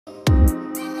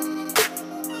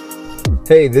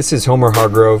Hey, this is Homer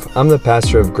Hargrove. I'm the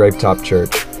pastor of Grapetop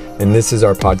Church, and this is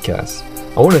our podcast.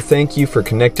 I want to thank you for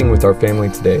connecting with our family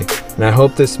today, and I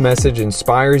hope this message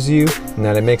inspires you and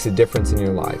that it makes a difference in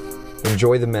your life.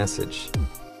 Enjoy the message.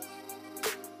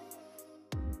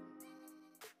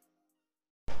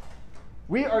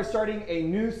 We are starting a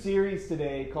new series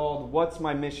today called What's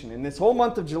My Mission? And this whole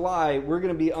month of July, we're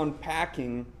going to be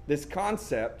unpacking this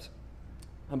concept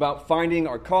about finding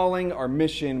our calling, our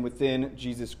mission within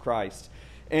Jesus Christ.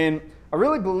 And I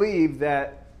really believe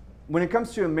that when it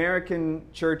comes to American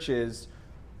churches,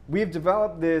 we've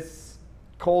developed this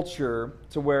culture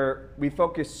to where we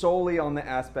focus solely on the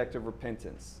aspect of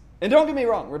repentance. And don't get me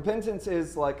wrong, repentance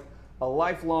is like a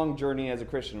lifelong journey as a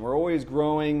Christian. We're always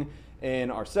growing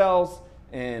in ourselves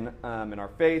and in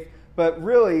our faith. But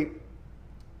really,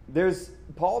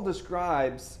 Paul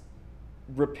describes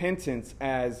repentance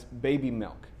as baby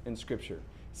milk in Scripture.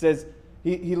 He says,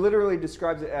 he literally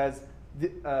describes it as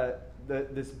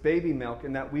this baby milk,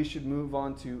 and that we should move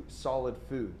on to solid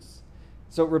foods.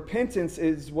 So repentance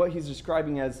is what he's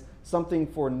describing as something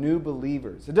for new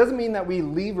believers. It doesn't mean that we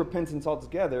leave repentance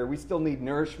altogether. We still need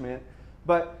nourishment,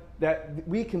 but that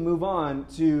we can move on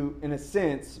to, in a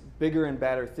sense, bigger and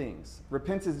badder things.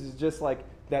 Repentance is just like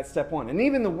that step one. And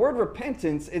even the word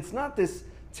repentance, it's not this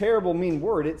terrible, mean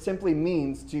word. It simply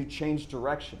means to change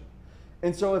direction.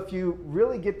 And so if you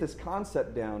really get this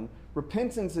concept down,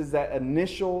 repentance is that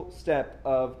initial step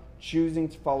of choosing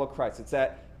to follow Christ. It's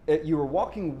that you were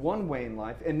walking one way in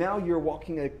life, and now you're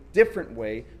walking a different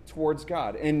way towards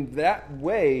God. And that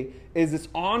way is this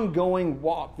ongoing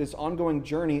walk, this ongoing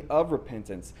journey of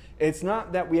repentance. It's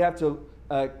not that we have to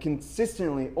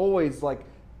consistently always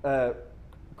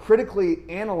critically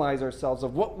analyze ourselves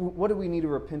of what do we need to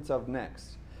repent of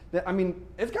next. I mean,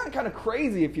 it's kind of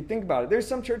crazy if you think about it. There's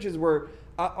some churches where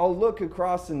I'll look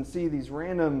across and see these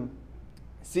random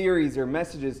series or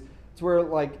messages to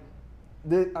where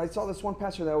I saw this one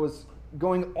pastor that was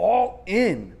going all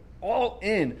in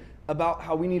about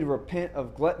how we need to repent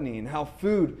of gluttony and how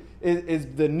food is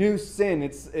the new sin.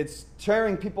 It's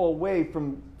tearing people away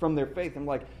from their faith. I'm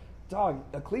like, dog,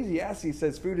 Ecclesiastes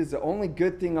says food is the only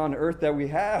good thing on earth that we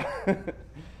have.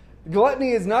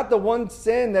 Gluttony is not the one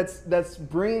sin that's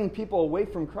bringing people away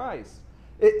from Christ.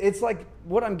 It's like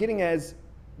what I'm getting at is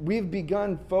we've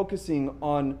begun focusing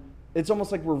on, it's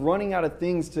almost like we're running out of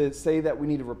things to say that we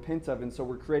need to repent of, and so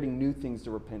we're creating new things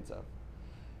to repent of.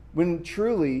 When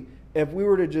truly, if we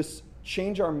were to just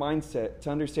change our mindset to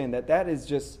understand that is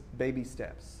just baby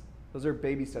steps. Those are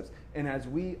baby steps. And as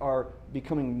we are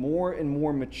becoming more and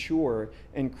more mature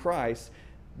in Christ,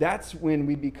 that's when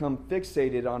we become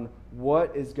fixated on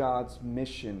what is God's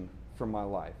mission for my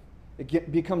life.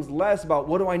 It becomes less about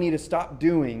what do I need to stop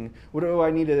doing, what do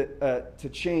I need to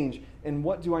change, and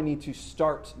what do I need to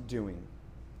start doing.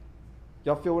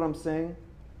 Y'all feel what I'm saying?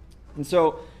 And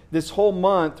so this whole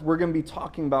month, we're going to be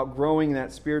talking about growing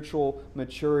that spiritual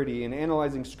maturity and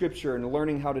analyzing Scripture and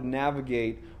learning how to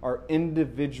navigate our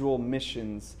individual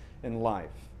missions in life.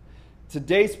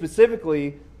 Today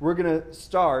specifically, we're going to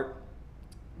start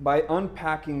by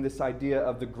unpacking this idea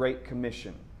of the Great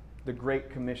Commission. The Great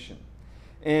Commission.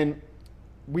 And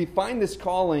we find this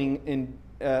calling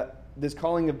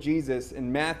of Jesus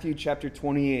in Matthew chapter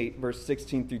 28, verse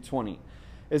 16 through 20.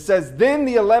 It says, "Then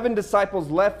the 11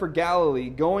 disciples left for Galilee,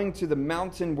 going to the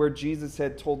mountain where Jesus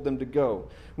had told them to go.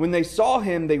 When they saw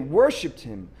him, they worshipped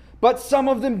him, but some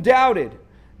of them doubted.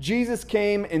 Jesus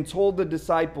came and told the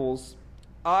disciples,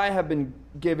 'I have been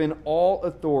given all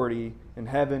authority in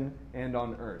heaven and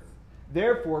on earth.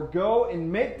 Therefore, go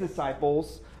and make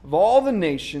disciples of all the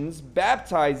nations,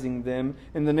 baptizing them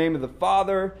in the name of the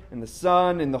Father and the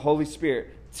Son and the Holy Spirit.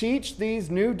 Teach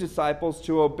these new disciples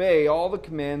to obey all the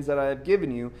commands that I have given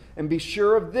you, and be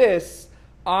sure of this,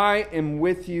 I am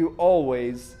with you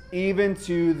always, even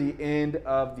to the end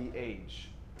of the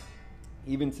age.'"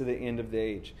 Even to the end of the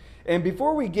age. And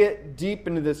before we get deep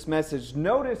into this message,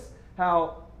 notice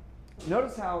how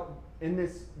in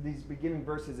these beginning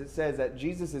verses it says that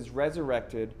Jesus is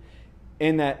resurrected,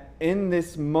 and that in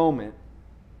this moment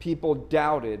people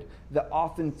doubted the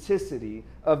authenticity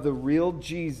of the real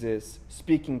Jesus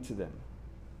speaking to them.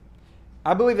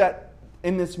 I believe that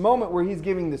in this moment where he's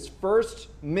giving this first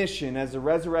mission as a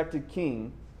resurrected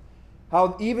king,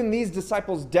 how even these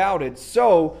disciples doubted,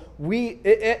 so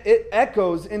it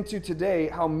echoes into today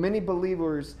how many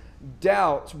believers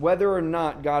doubt whether or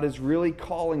not God is really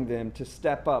calling them to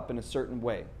step up in a certain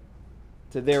way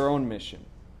to their own mission.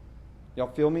 Y'all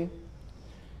feel me?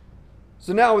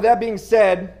 So now, with that being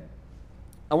said,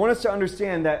 I want us to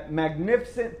understand that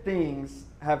magnificent things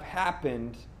have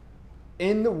happened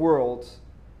in the world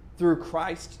through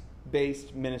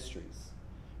Christ-based ministries.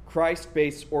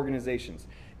 Christ-based organizations.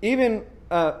 Even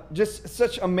just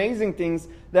such amazing things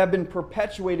that have been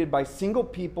perpetuated by single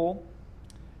people,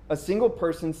 a single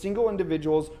person, single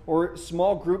individuals, or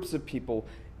small groups of people.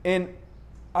 And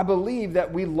I believe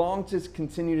that we long to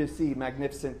continue to see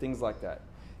magnificent things like that.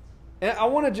 And I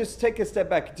want to just take a step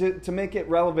back to make it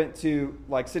relevant to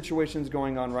like situations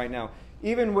going on right now.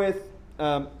 Even with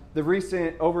the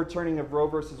recent overturning of Roe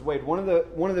versus Wade, one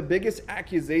of the biggest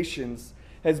accusations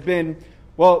has been,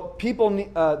 well,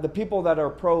 the people that are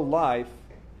pro-life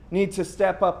need to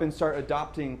step up and start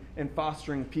adopting and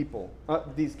fostering people,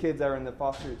 these kids that are in the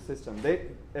foster system.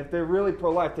 If they're really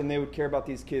pro-life, then they would care about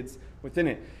these kids within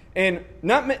it. And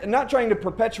not trying to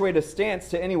perpetuate a stance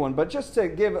to anyone, but just to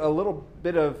give a little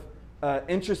bit of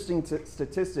interesting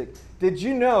statistic. Did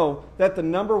you know that the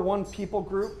number one people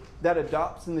group that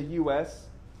adopts in the U.S.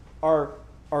 are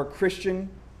Christian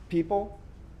people?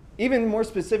 Even more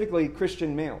specifically,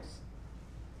 Christian males.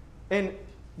 And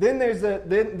then there's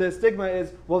the stigma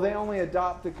is, well, they only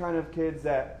adopt the kind of kids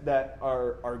that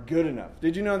are good enough.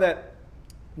 Did you know that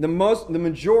the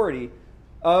majority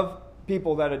of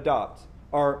people that adopt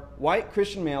are white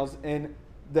Christian males, and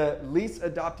the least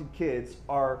adopted kids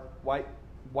are white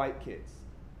kids?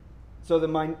 So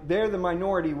they're the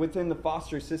minority within the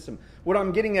foster system. What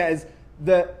I'm getting at is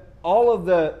that all of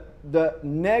the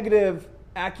negative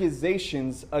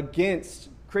accusations against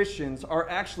Christians are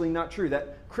actually not true.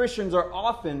 That Christians are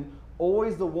often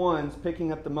always the ones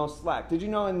picking up the most slack. Did you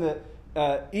know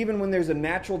even when there's a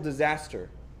natural disaster,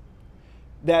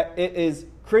 that it is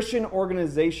Christian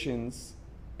organizations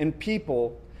and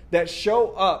people that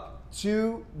show up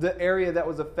to the area that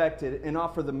was affected and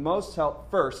offer the most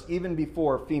help first, even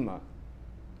before FEMA?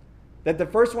 That the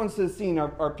first ones to the scene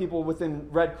are people within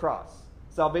Red Cross,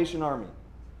 Salvation Army,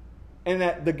 and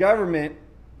that the government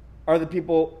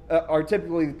are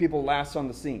typically the people last on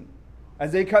the scene.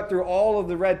 As they cut through all of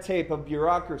the red tape of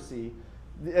bureaucracy,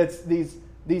 it's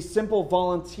these simple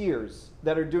volunteers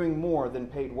that are doing more than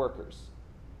paid workers.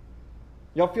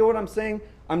 Y'all feel what I'm saying?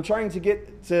 I'm trying to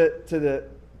get to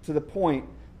the point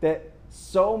that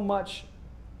so much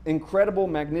incredible,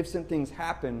 magnificent things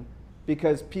happen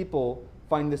because people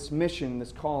find this mission,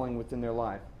 this calling within their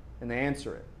life, and they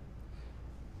answer it.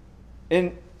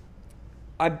 And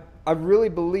I really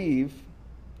believe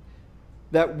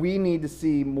that we need to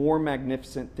see more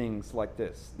magnificent things like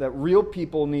this. That real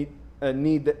people need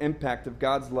the impact of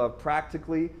God's love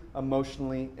practically,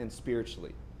 emotionally, and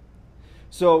spiritually.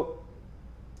 So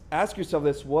ask yourself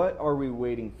this: what are we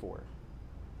waiting for?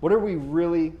 What are we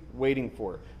really waiting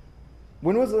for?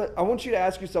 I want you to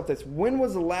ask yourself this: when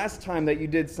was the last time that you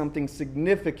did something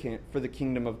significant for the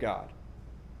kingdom of God?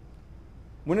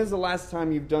 When is the last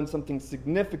time you've done something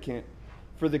significant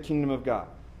for the kingdom of God?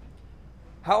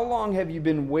 How long have you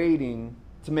been waiting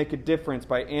to make a difference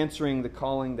by answering the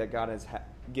calling that God has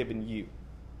given you?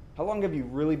 How long have you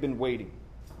really been waiting?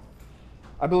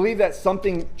 I believe that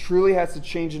something truly has to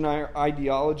change in our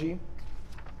ideology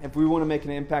if we want to make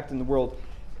an impact in the world.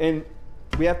 And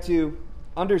we have to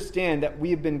understand that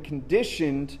we have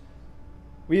conditioned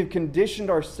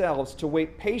ourselves to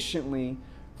wait patiently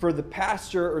for the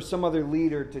pastor or some other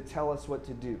leader to tell us what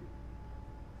to do.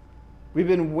 We've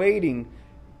been waiting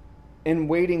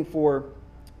for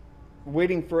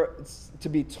to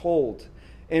be told.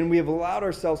 And we have allowed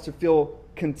ourselves to feel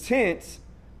content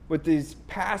with these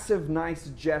passive, nice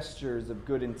gestures of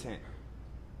good intent.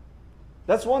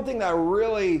 That's one thing that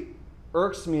really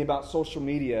irks me about social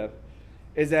media,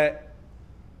 is that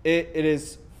it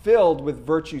is filled with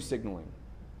virtue signaling.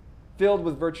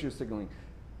 It's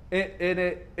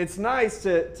nice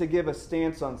to give a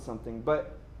stance on something,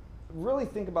 but really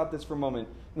think about this for a moment.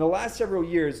 In the last several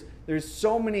years, there's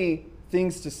so many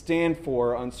things to stand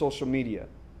for on social media.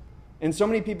 And so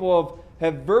many people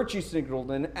have virtue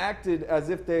signaled and acted as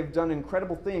if they've done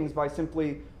incredible things by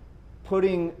simply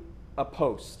putting a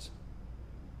post.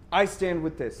 I stand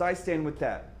with this. I stand with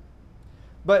that.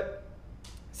 But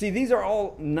see, these are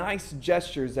all nice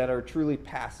gestures that are truly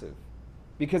passive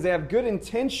because they have good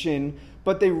intention,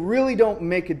 but they really don't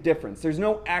make a difference. There's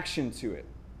no action to it.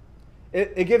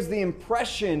 It gives the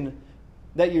impression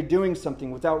that you're doing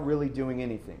something without really doing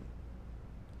anything.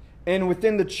 And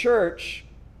within the church,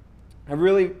 I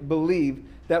really believe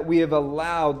that we have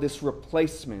allowed this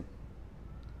replacement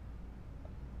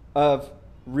of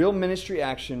real ministry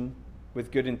action with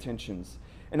good intentions.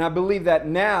 And I believe that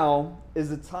now is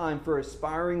the time for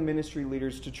aspiring ministry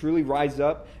leaders to truly rise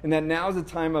up, and that now is the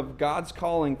time of God's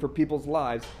calling for people's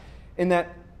lives, and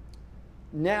that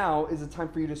now is the time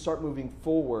for you to start moving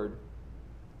forward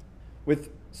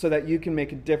so that you can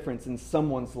make a difference in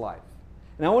someone's life.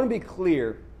 And I want to be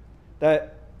clear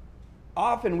that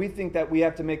often we think that we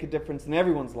have to make a difference in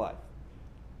everyone's life.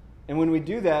 And when we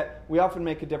do that, we often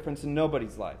make a difference in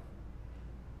nobody's life.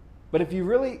 But if you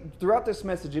really, throughout this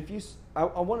message, I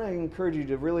want to encourage you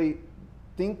to really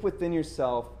think within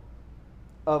yourself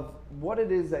of what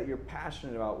it is that you're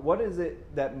passionate about. What is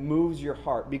it that moves your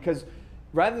heart? Because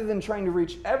rather than trying to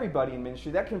reach everybody in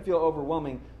ministry, that can feel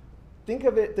overwhelming. Think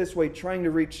of it this way, trying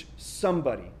to reach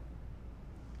somebody.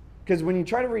 Because when you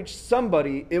try to reach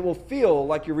somebody, it will feel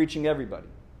like you're reaching everybody.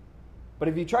 But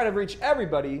if you try to reach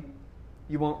everybody,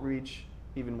 you won't reach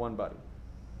even one buddy.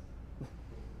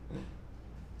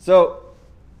 So,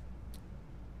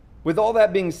 with all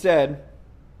that being said,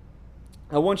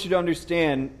 I want you to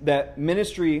understand that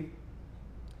ministry,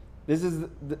 this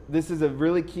is a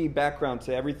really key background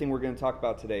to everything we're going to talk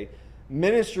about today.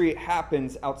 Ministry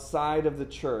happens outside of the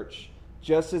church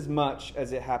just as much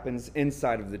as it happens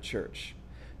inside of the church.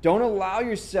 Don't allow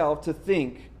yourself to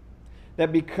think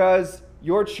that because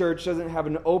your church doesn't have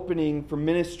an opening for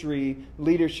ministry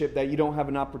leadership that you don't have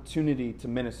an opportunity to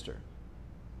minister.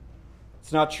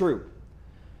 It's not true.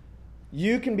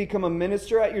 You can become a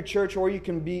minister at your church, or you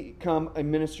can become a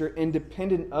minister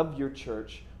independent of your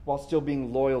church while still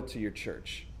being loyal to your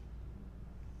church.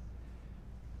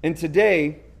 And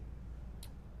today,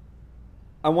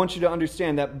 I want you to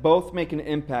understand that both make an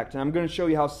impact. And I'm going to show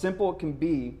you how simple it can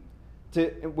be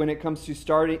when it comes to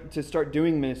start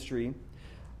doing ministry.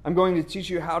 I'm going to teach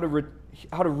you how to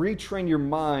retrain your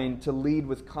mind to lead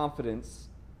with confidence.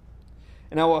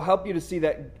 And I will help you to see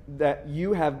that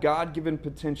you have God-given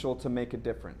potential to make a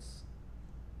difference.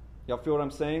 Y'all feel what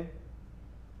I'm saying?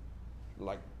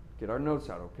 Like, get our notes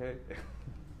out, okay?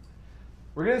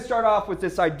 We're going to start off with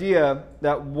this idea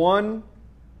that one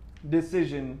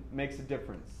decision makes a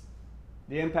difference.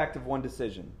 The impact of one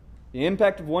decision. The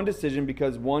impact of one decision,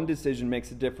 because one decision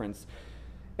makes a difference.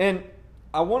 And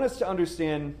I want us to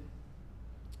understand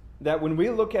that when we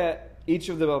look at each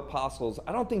of the apostles,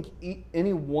 I don't think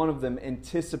any one of them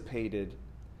anticipated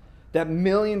that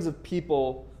millions of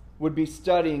people would be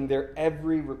studying their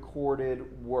every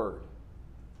recorded word,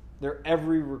 their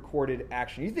every recorded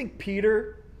action. You think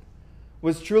Peter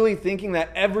was truly thinking that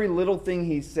every little thing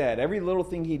he said, every little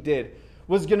thing he did,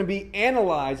 was going to be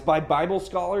analyzed by Bible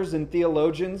scholars and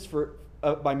theologians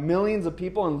by millions of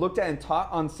people and looked at and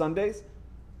taught on Sundays?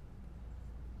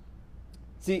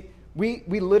 See, we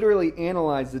literally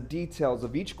analyze the details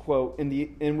of each quote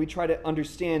and we try to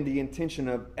understand the intention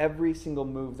of every single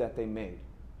move that they made.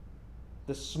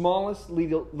 The smallest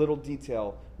little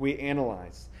detail we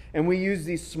analyze. And we use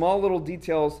these small little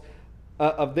details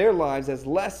of their lives as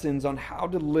lessons on how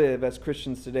to live as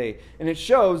Christians today. And it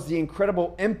shows the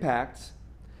incredible impact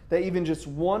that even just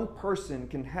one person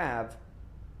can have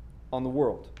on the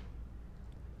world.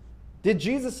 Did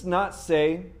Jesus not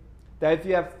say that if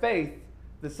you have faith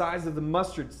the size of the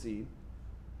mustard seed,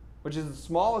 which is the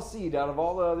smallest seed out of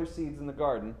all the other seeds in the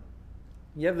garden,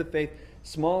 you have the faith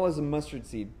small as a mustard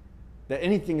seed, that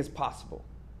anything is possible?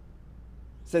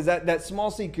 It says that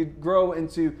small seed could grow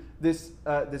into this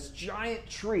giant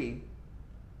tree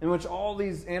in which all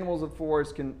these animals of the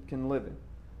forest can live in.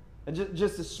 And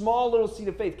just a small little seed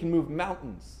of faith can move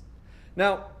mountains.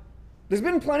 Now, there's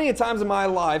been plenty of times in my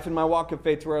life, in my walk of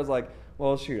faith, where I was like,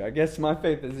 well, shoot, I guess my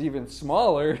faith is even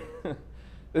smaller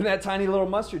than that tiny little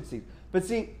mustard seed. But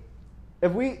see,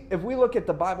 if we look at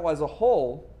the Bible as a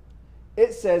whole,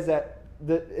 it says that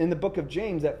in the book of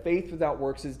James that faith without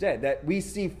works is dead, that we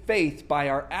see faith by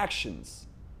our actions.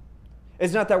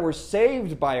 It's not that we're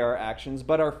saved by our actions,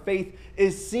 but our faith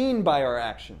is seen by our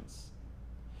actions.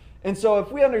 And so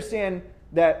if we understand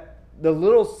that the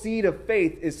little seed of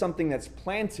faith is something that's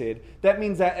planted, that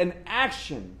means that an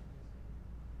action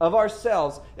of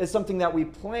ourselves is something that we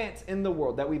plant in the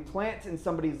world, that we plant in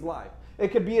somebody's life. It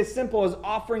could be as simple as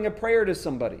offering a prayer to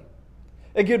somebody.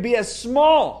 It could be as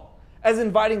small as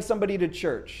inviting somebody to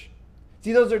church.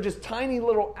 See, those are just tiny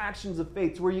little actions of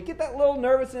faith where you get that little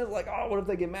nervousness, like, oh, what if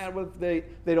they get mad? What if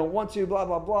they don't want to, blah,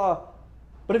 blah, blah.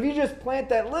 But if you just plant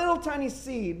that little tiny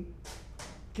seed,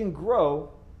 it can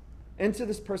grow into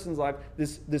this person's life,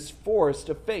 this forest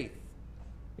of faith.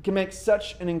 It can make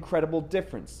such an incredible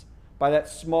difference by that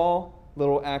small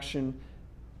little action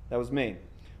that was made.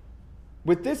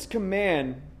 With this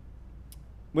command,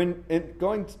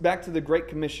 going back to the Great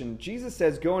Commission, Jesus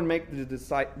says, go and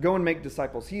make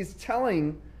disciples. He's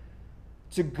telling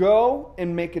to go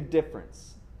and make a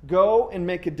difference. Go and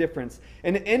make a difference.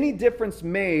 And any difference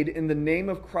made in the name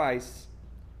of Christ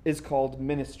is called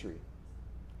ministry.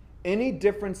 Any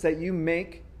difference that you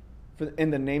make in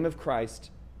the name of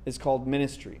Christ is called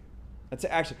ministry. That's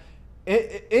action.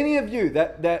 Any of you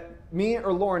that me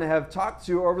or Lauren have talked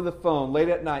to over the phone late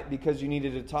at night because you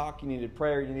needed to talk, you needed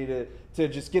prayer, you needed to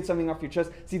just get something off your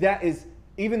chest. See, that is,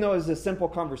 even though it's a simple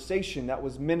conversation, that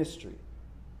was ministry.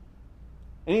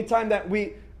 Anytime that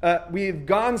we've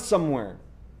gone somewhere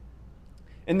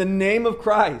in the name of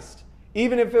Christ,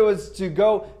 even if it was to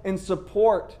go and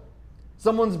support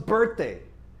someone's birthday,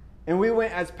 and we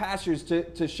went as pastors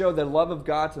to show the love of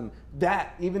God to them,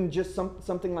 that, even just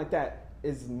something like that,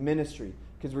 is ministry,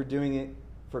 because we're doing it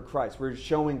for Christ. We're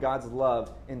showing God's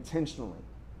love intentionally.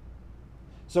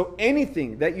 So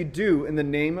anything that you do in the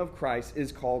name of Christ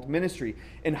is called ministry.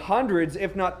 And hundreds,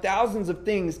 if not thousands of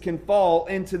things can fall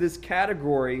into this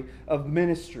category of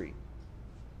ministry.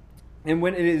 And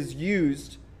when it is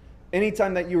used,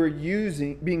 anytime that you are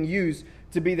being used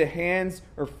to be the hands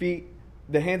and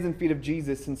feet of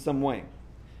Jesus in some way.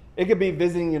 It could be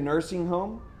visiting a nursing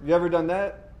home. Have you ever done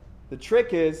that? The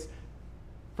trick is,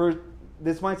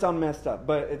 this might sound messed up,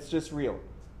 but it's just real.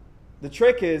 The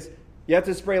trick is, you have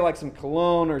to spray like some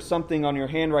cologne or something on your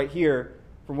hand right here.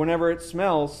 For whenever it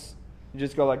smells, you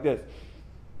just go like this.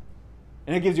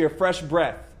 And it gives you a fresh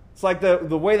breath. It's like the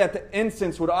way that the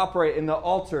incense would operate in the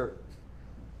altar.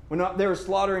 When they were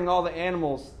slaughtering all the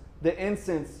animals, the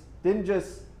incense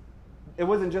it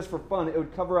wasn't just for fun. It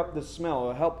would cover up the smell. It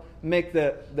would help make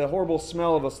the horrible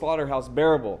smell of a slaughterhouse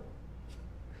bearable.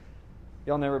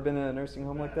 Y'all never been in a nursing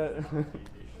home like that?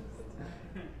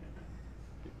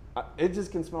 It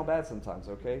just can smell bad sometimes,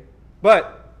 okay?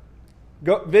 But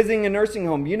visiting a nursing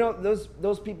home, you know,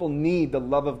 those people need the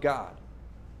love of God.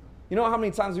 You know how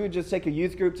many times we would just take a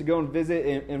youth group to go and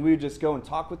visit, and we would just go and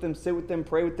talk with them, sit with them,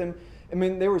 pray with them? I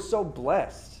mean, they were so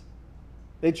blessed.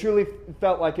 They truly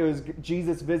felt like it was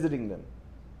Jesus visiting them.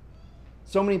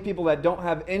 So many people that don't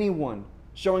have anyone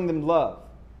showing them love.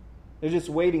 They're just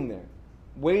waiting there,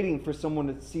 waiting for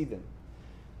someone to see them.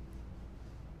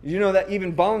 You know that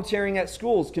even volunteering at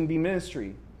schools can be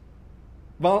ministry.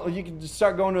 You can just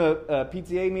start going to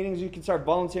PTA meetings. You can start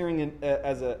volunteering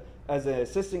as an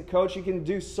assistant coach. You can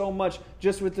do so much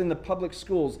just within the public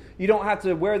schools. You don't have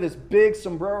to wear this big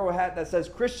sombrero hat that says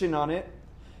Christian on it.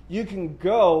 You can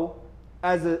go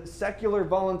as a secular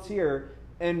volunteer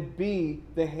and be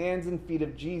the hands and feet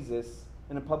of Jesus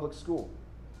in a public school.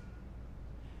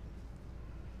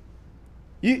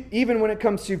 Even when it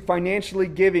comes to financially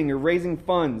giving or raising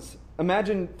funds,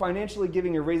 imagine financially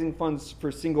giving or raising funds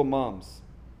for single moms.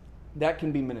 That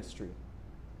can be ministry.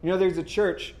 You know, there's a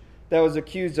church that was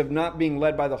accused of not being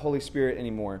led by the Holy Spirit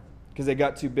anymore because they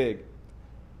got too big.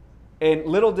 And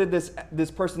little did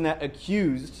this person that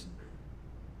accused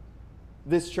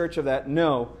this church of that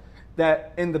know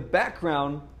that in the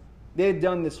background they had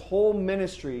done this whole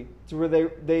ministry to where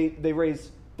they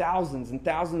raised thousands and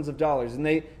thousands of dollars, and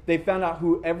they found out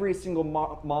who every single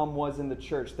mom was in the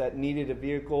church that needed a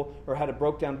vehicle or had a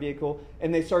broke down vehicle,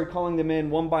 and they started calling them in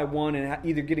one by one and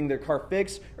either getting their car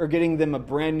fixed or getting them a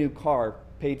brand new car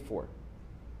paid for.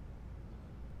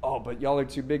 Oh, but y'all are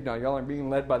too big now. Y'all are being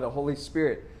led by the Holy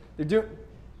Spirit.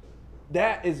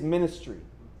 That is ministry.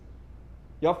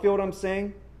 Y'all feel what I'm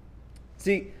saying?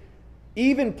 See,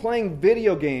 even playing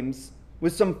video games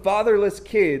with some fatherless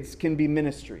kids can be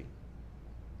ministry.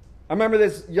 I remember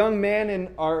this young man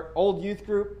in our old youth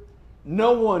group.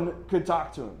 No one could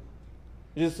talk to him.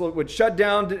 He just would shut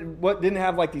down, didn't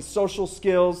have like these social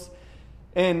skills.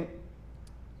 And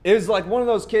it was like one of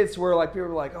those kids where like people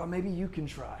were like, oh, maybe you can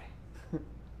try.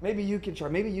 Maybe you can try.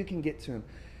 Maybe you can get to him.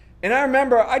 And I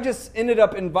remember I just ended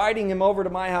up inviting him over to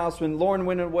my house when Lauren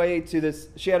went away to this.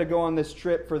 She had to go on this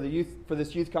trip for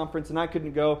this youth conference, and I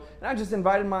couldn't go. And I just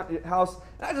invited him to my house,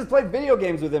 and I just played video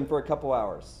games with him for a couple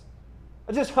hours.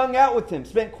 I just hung out with him,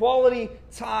 spent quality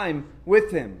time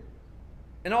with him.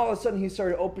 And all of a sudden he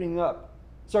started opening up,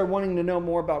 started wanting to know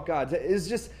more about God. It's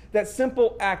just that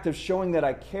simple act of showing that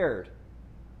I cared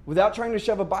without trying to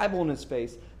shove a Bible in his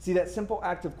face. See, that simple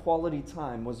act of quality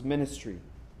time was ministry.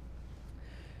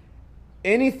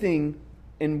 Anything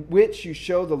in which you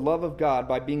show the love of God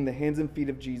by being the hands and feet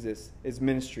of Jesus is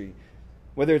ministry.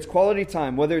 Whether it's quality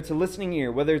time, whether it's a listening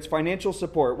ear, whether it's financial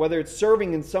support, whether it's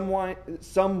serving in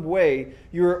some way,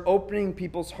 you're opening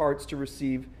people's hearts to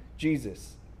receive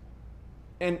Jesus.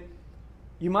 And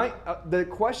you might, the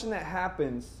question that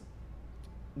happens,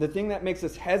 the thing that makes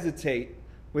us hesitate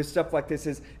with stuff like this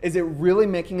is it really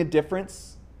making a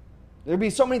difference? There'd be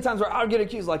so many times where I would get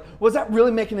accused like, was that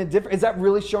really making a difference? Is that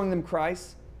really showing them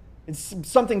Christ? It's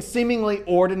something seemingly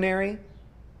ordinary.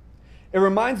 It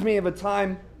reminds me of a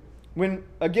time when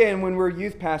we're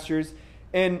youth pastors,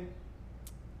 and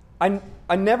I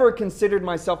never considered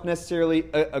myself necessarily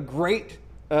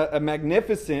a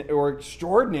magnificent or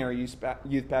extraordinary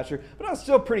youth pastor, but I was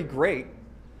still pretty great.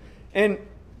 And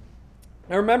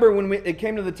I remember when it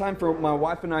came to the time for my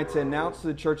wife and I to announce to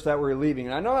the church that we were leaving.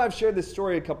 And I know I've shared this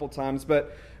story a couple times,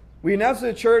 but we announced to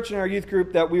the church and our youth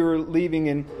group that we were leaving.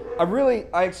 And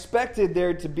I expected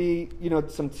there to be,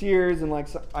 some tears and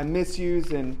I miss yous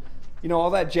and,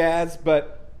 all that jazz.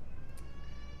 But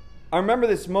I remember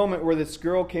this moment where this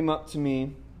girl came up to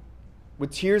me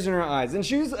with tears in her eyes. And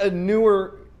she was a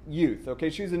newer youth, okay?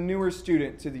 She was a newer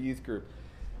student to the youth group.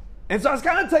 And so I was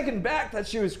kind of taken back that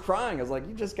she was crying. I was like,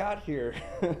 you just got here.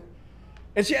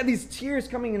 And she had these tears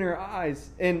coming in her eyes.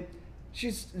 And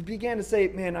she began to say,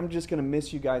 man, I'm just going to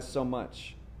miss you guys so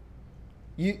much.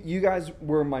 You guys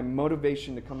were my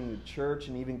motivation to coming to church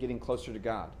and even getting closer to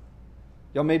God.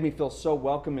 Y'all made me feel so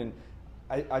welcome. And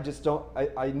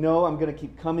I know I'm going to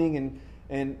keep coming,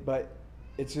 but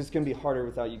it's just going to be harder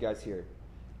without you guys here.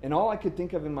 And all I could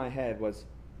think of in my head was,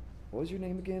 what was your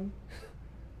name again?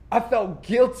 I felt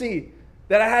guilty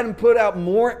that I hadn't put out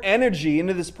more energy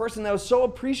into this person that was so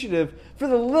appreciative for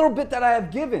the little bit that I have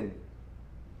given.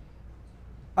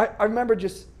 I remember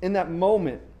just in that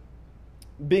moment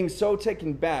being so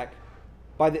taken back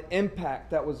by the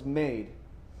impact that was made,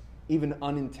 even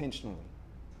unintentionally.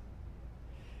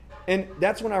 And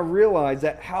that's when I realized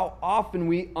that how often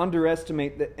we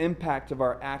underestimate the impact of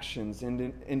our actions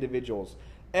in individuals.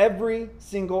 Every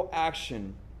single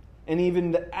action, and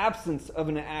even the absence of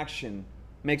an action,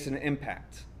 makes an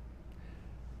impact.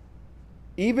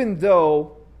 Even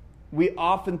though we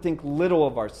often think little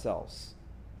of ourselves.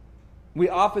 We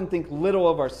often think little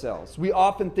of ourselves. We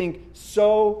often think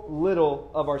so little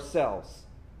of ourselves.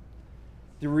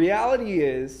 The reality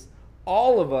is,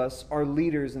 all of us are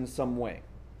leaders in some way.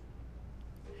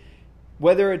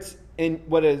 Whether it's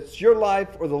your life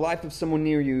or the life of someone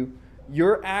near you,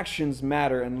 your actions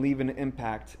matter and leave an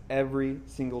impact every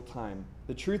single time.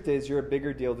 The truth is, you're a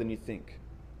bigger deal than you think.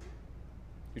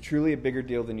 You're truly a bigger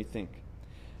deal than you think.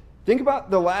 Think about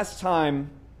the last time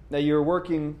that you were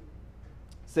working,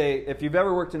 say, if you've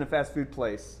ever worked in a fast food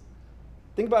place,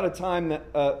 think about a time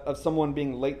of someone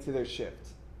being late to their shift.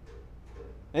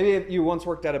 Maybe if you once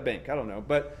worked at a bank, I don't know,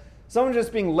 but someone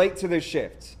just being late to their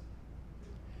shift.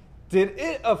 Did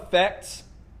it affect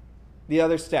the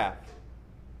other staff?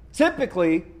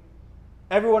 Typically,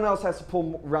 everyone else has to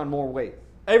pull around more weight.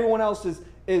 Everyone else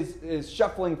is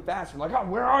shuffling faster. Like, oh,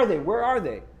 where are they? Where are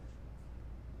they?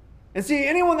 And see,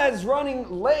 anyone that is running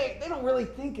late, they don't really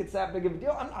think it's that big of a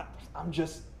deal. I'm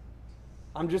just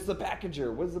the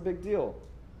packager. What's the big deal?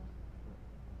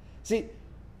 See,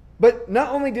 but not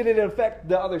only did it affect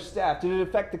the other staff, did it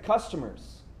affect the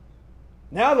customers?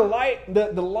 Now the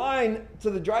line to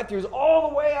the drive-thru is all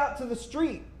the way out to the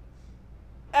street.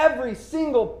 Every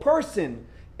single person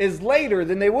is later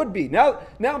than they would be. Now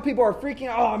people are freaking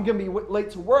out. Oh, I'm going to be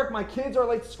late to work. My kids are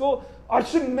late to school. Oh, I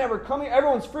shouldn't never come here.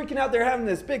 Everyone's freaking out. They're having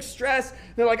this big stress.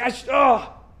 They're like,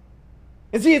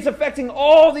 And see, it's affecting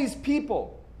all these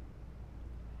people.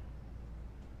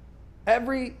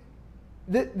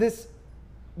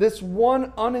 This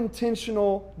one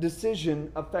unintentional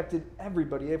decision affected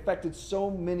everybody. It affected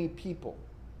so many people.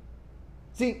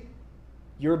 See,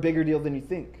 you're a bigger deal than you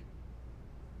think.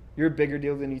 You're a bigger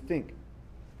deal than you think.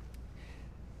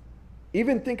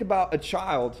 Even think about a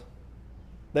child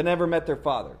that never met their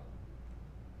father.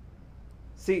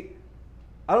 See,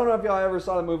 I don't know if y'all ever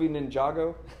saw the movie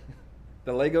Ninjago,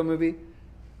 the Lego movie.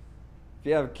 If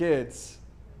you have kids,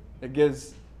 it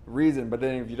gives reason, but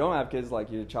then if you don't have kids, like,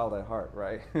 you're a child at heart,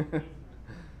 right?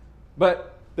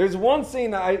 But there's one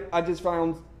scene that I just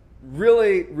found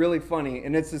really, really funny,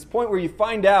 and it's this point where you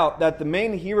find out that the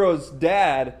main hero's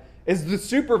dad is the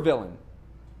supervillain.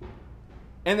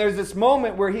 And there's this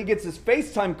moment where he gets his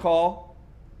FaceTime call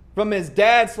from his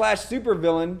dad /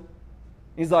 supervillain.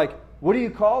 He's like, what do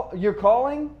you call? You're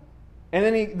calling? And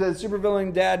then the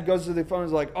supervillain dad goes to the phone and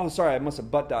is like, oh, sorry, I must have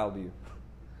butt dialed you.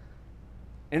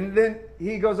 And then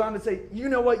he goes on to say, you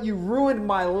know what? You ruined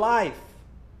my life.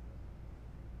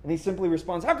 And he simply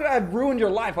responds, how could I have ruined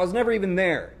your life? I was never even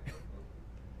there.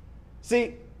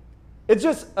 See, it's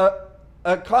just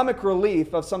a comic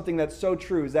relief of something that's so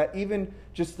true, is that even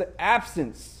just the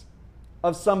absence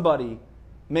of somebody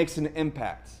makes an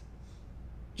impact.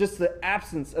 Just the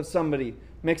absence of somebody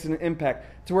makes an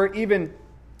impact, to where even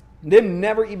them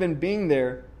never even being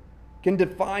there can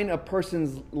define a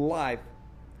person's life.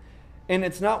 And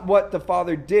it's not what the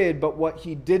Father did, but what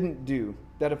He didn't do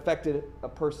that affected a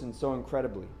person so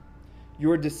incredibly.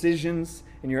 Your decisions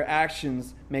and your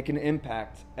actions make an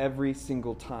impact every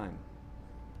single time.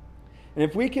 And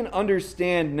if we can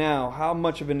understand now how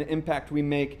much of an impact we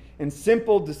make in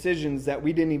simple decisions that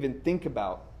we didn't even think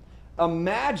about,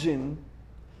 imagine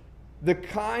the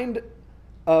kind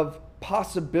of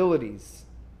possibilities.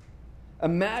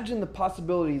 imagine the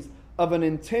possibilities of an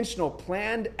intentional,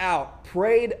 planned out,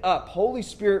 prayed up, Holy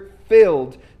Spirit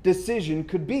filled decision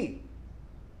could be.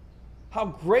 How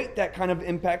great that kind of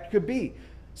impact could be.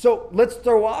 So let's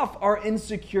throw off our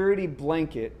insecurity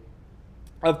blanket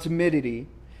of timidity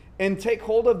and take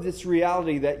hold of this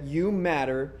reality that you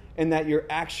matter and that your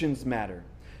actions matter.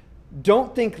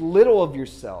 Don't think little of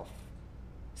yourself.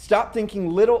 Stop thinking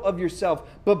little of yourself,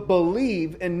 but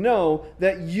believe and know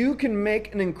that you can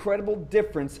make an incredible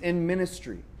difference in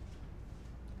ministry.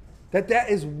 That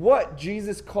is what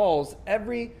Jesus calls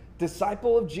every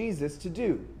disciple of Jesus to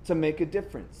do, to make a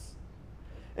difference.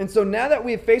 And so now that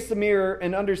we've faced the mirror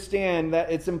and understand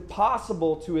that it's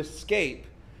impossible to escape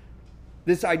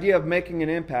this idea of making an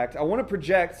impact, I want to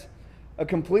project a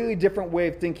completely different way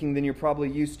of thinking than you're probably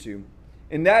used to.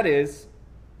 And that is,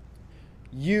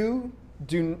 it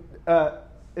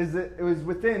was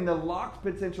within the locked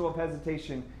potential of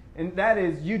hesitation, and that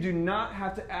is, you do not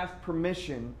have to ask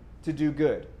permission to do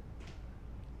good.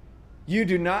 You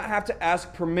do not have to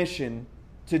ask permission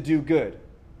to do good.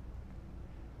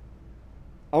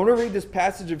 I want to read this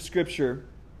passage of Scripture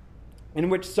in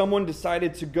which someone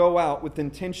decided to go out with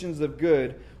intentions of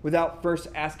good without first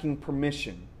asking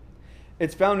permission.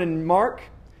 It's found in Mark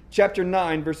chapter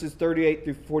 9, verses 38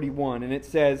 through 41, and it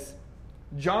says,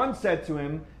 John said to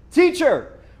him,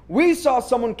 "Teacher, we saw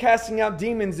someone casting out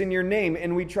demons in your name,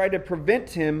 and we tried to prevent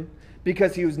him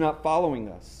because he was not following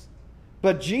us.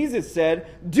 But Jesus said,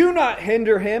 'Do not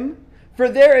hinder him, for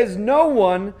there is no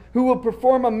one who will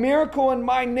perform a miracle in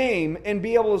my name and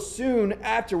be able to soon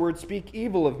afterward speak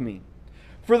evil of me.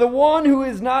 For the one who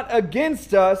is not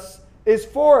against us is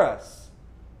for us.'"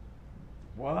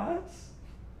 What?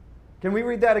 Can we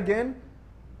read that again?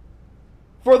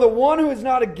 "For the one who is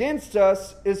not against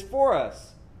us is for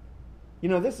us." You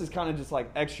know, this is kind of just like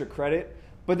extra credit,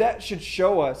 but that should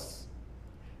show us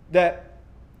that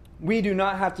we do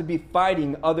not have to be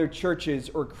fighting other churches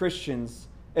or Christians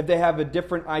if they have a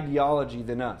different ideology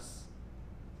than us.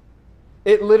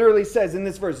 It literally says in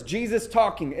this verse, Jesus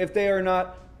talking, if they are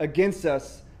not against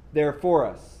us, they're for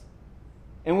us.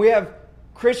 And we have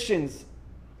Christians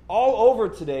all over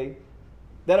today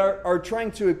that are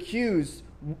trying to accuse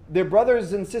their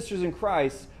brothers and sisters in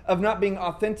Christ of not being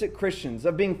authentic Christians,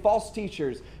 of being false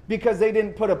teachers, because they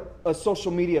didn't put a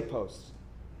social media post.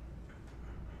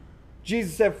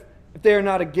 Jesus said, if they are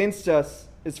not against us,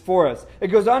 is for us. It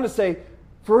goes on to say,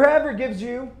 "For whoever gives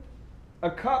you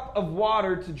a cup of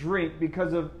water to drink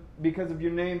because of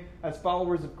your name as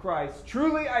followers of Christ,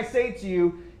 truly I say to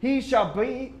you, he shall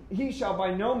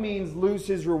by no means lose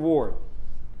his reward."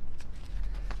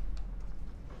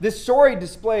 This story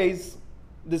displays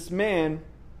this man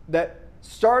that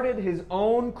started his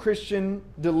own Christian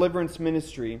deliverance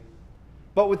ministry,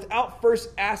 but without first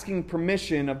asking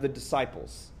permission of the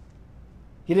disciples.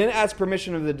 He didn't ask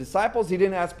permission of the disciples. He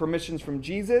didn't ask permissions from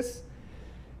Jesus.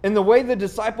 And the way the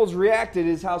disciples reacted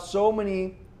is how so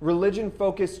many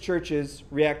religion-focused churches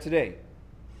react today.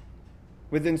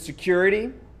 With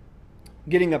insecurity,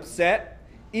 getting upset,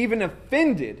 even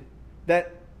offended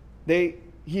that he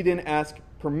didn't ask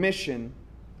permission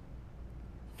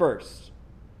first.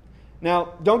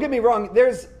 Now, don't get me wrong,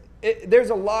 there's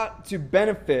a lot to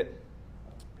benefit.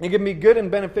 It can be good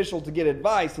and beneficial to get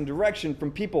advice and direction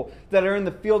from people that are in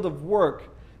the field of work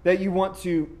that you want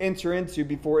to enter into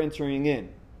before entering in.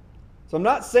 So I'm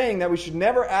not saying that we should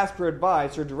never ask for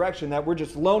advice or direction, that we're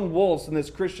just lone wolves in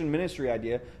this Christian ministry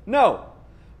idea. No.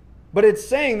 But it's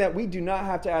saying that we do not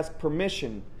have to ask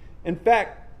permission. In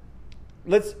fact,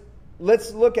 let's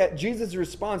look at Jesus'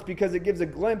 response, because it gives a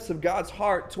glimpse of God's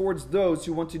heart towards those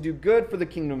who want to do good for the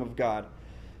kingdom of God.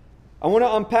 I want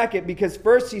to unpack it because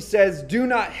first he says, do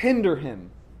not hinder him.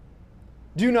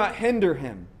 Do not hinder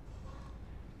him.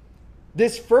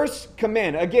 This first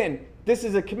command, again, this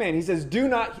is a command. He says, do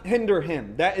not hinder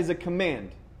him. That is a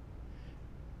command.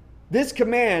 This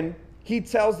command, he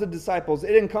tells the disciples,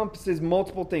 it encompasses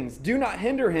multiple things. Do not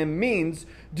hinder him means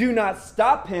do not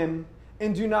stop him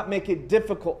and do not make it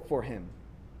difficult for him.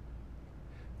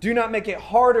 Do not make it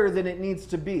harder than it needs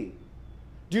to be.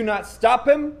 Do not stop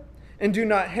him and do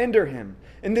not hinder him.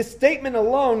 And this statement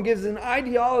alone gives an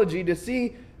ideology to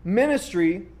see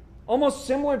ministry almost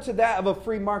similar to that of a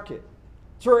free market.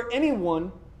 So where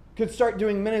anyone could start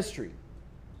doing ministry.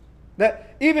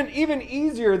 That even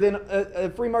easier than a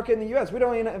free market in the U.S. You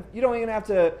don't even have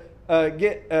to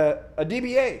get a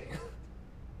DBA.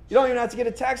 You don't even have to get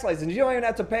a tax license. You don't even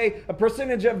have to pay a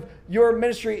percentage of your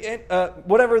ministry,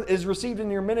 whatever is received in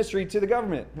your ministry, to the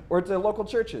government or to local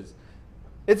churches.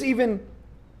 It's even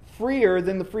freer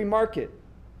than the free market.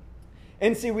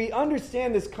 And see, we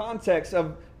understand this context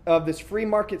of of this free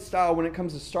market style when it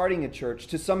comes to starting a church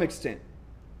to some extent.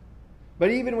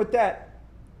 But even with that,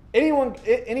 anyone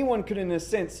could, in a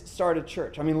sense, start a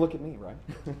church. I mean, look at me, right?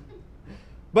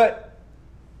 But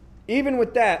even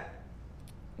with that,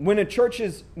 when a church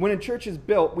is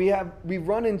built, we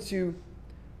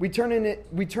turn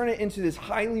it into this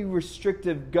highly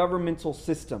restrictive governmental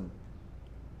system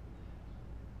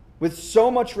with so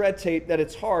much red tape that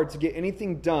it's hard to get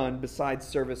anything done besides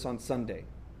service on Sunday.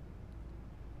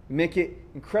 We make it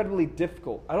incredibly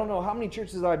difficult. I don't know how many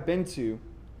churches I've been to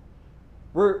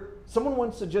where someone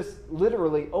wants to just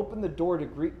literally open the door to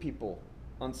greet people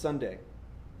on Sunday.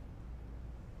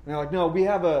 And they're like, no, we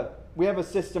have a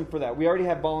system for that. We already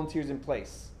have volunteers in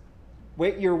place.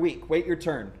 Wait your week. Wait your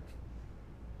turn.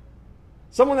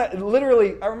 Someone that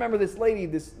literally, I remember this lady,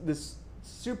 this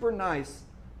super nice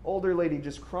older lady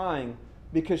just crying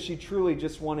because she truly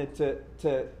just wanted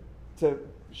to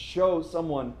show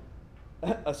someone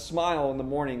a smile in the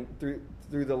morning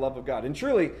through the love of God. And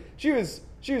truly, she was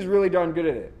really darn good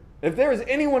at it. If there was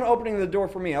anyone opening the door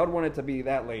for me, I would want it to be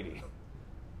that lady.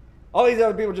 All these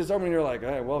other people just opening, they're like,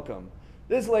 hey, welcome.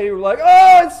 This lady was like,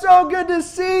 oh, it's so good to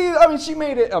see you. I mean, she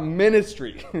made it a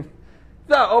ministry.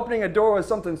 Not opening a door was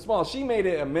something small. She made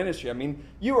it a ministry. I mean,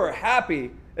 you were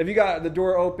happy if you got the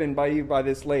door opened by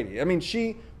this lady. I mean,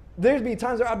 there'd be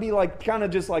times where I'd be like, kind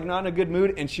of just like not in a good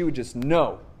mood, and she would just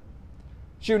know.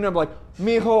 She would know, like,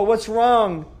 mijo, what's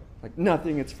wrong? Like,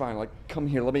 nothing, it's fine. Like, come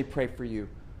here, let me pray for you.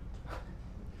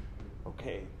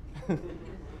 Okay.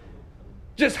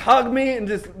 Just hug me and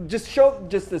just show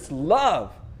just this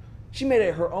love. She made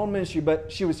it her own ministry,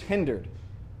 but she was hindered.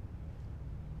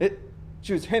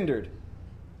 She was hindered. It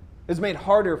was made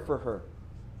harder for her.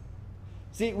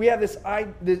 See, we have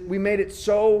we made it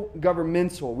so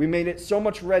governmental. We made it so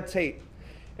much red tape.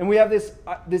 And we have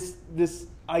this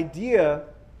idea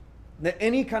that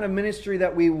any kind of ministry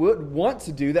that we would want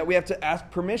to do, that we have to ask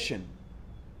permission.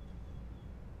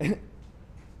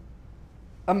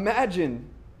 Imagine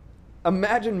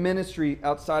ministry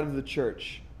outside of the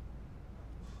church.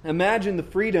 Imagine the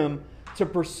freedom to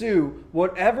pursue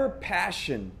whatever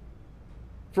passion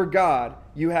for God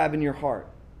you have in your heart.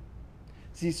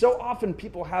 See, so often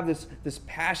people have this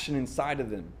passion inside of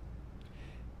them.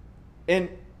 And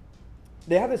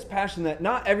they have this passion that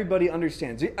not everybody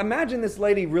understands. Imagine this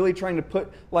lady really trying to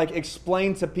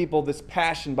explain to people this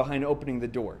passion behind opening the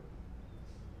door.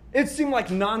 It seemed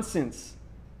like nonsense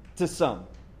to some.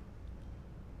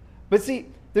 But see,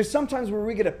 there's sometimes where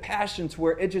we get a passion to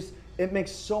where it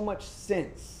makes so much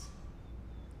sense.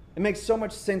 It makes so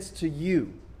much sense to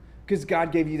you because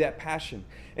God gave you that passion.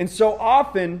 And so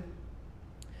often,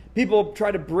 people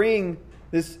try to bring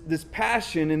this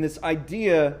passion and this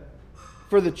idea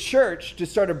for the church to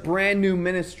start a brand new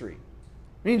ministry.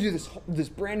 We need to do this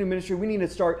brand new ministry. We need to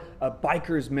start a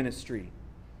bikers ministry.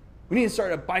 We need to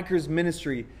start a bikers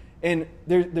ministry. And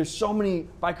there's so many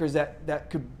bikers that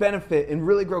could benefit and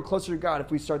really grow closer to God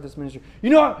if we start this ministry.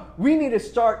 You know what? We need to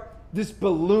start this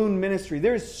balloon ministry.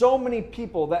 There's so many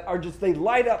people that are they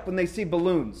light up when they see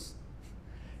balloons.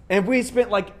 And we spent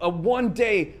like one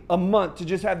day a month to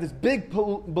just have this big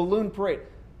balloon parade.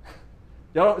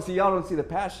 Y'all don't see the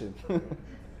passion.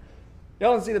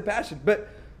 Y'all don't see the passion. But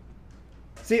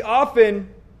see, often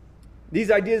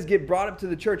these ideas get brought up to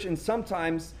the church, and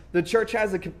sometimes the church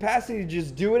has the capacity to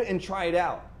just do it and try it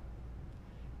out.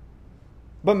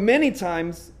 But many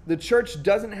times, the church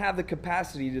doesn't have the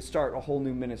capacity to start a whole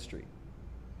new ministry.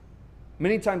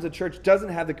 Many times the church doesn't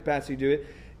have the capacity to do it.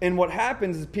 And what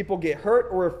happens is people get hurt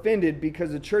or offended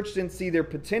because the church didn't see their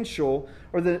potential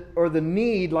or the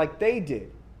need like they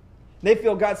did. They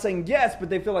feel God saying yes, but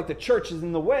they feel like the church is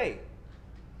in the way.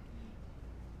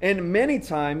 And many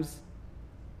times,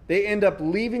 they end up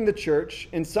leaving the church,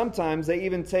 and sometimes they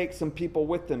even take some people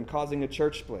with them, causing a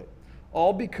church split.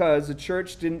 All because the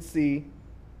church didn't see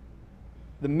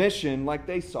the mission like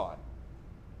they saw it.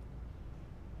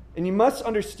 And you must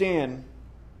understand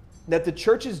that the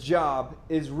church's job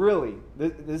is really,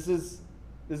 this is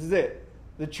it.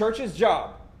 The church's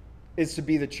job is to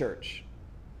be the church.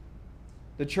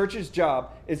 The church's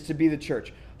job is to be the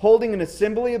church. Holding an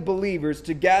assembly of believers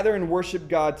to gather and worship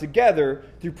God together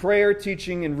through prayer,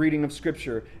 teaching, and reading of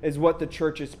Scripture is what the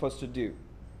church is supposed to do.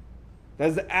 That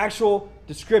is the actual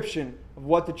description of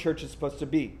what the church is supposed to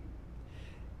be.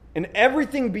 And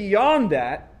everything beyond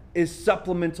that is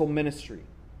supplemental ministry.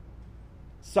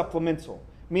 Supplemental.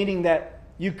 Meaning that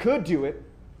you could do it,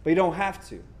 but you don't have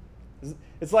to.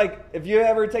 It's like if you've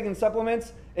ever taken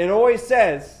supplements, it always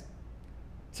says,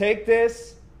 take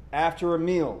this after a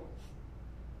meal.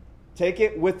 Take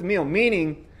it with the meal.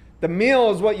 Meaning, the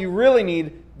meal is what you really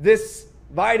need. This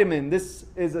vitamin. This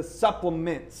is a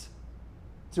supplement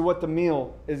to what the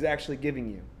meal is actually giving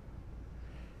you.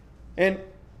 And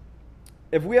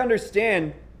if we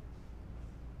understand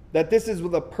that this is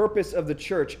the purpose of the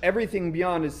church, everything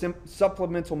beyond is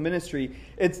supplemental ministry,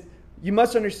 you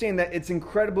must understand that it's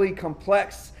incredibly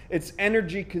complex, it's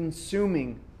energy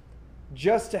consuming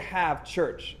just to have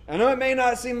church. I know it may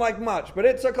not seem like much, but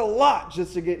it took a lot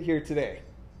just to get here today.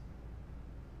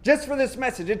 Just for this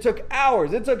message, it took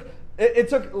hours. It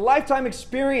took lifetime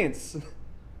experience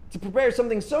to prepare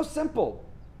something so simple.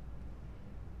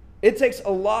 It takes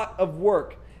a lot of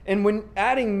work. And when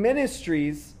adding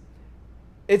ministries,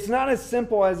 it's not as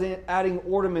simple as adding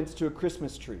ornaments to a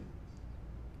Christmas tree.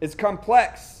 It's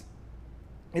complex.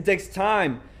 It takes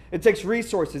time. It takes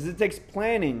resources. It takes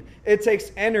planning. It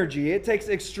takes energy. It takes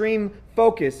extreme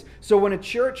focus. So when a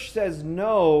church says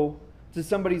no to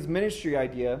somebody's ministry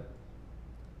idea,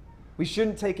 we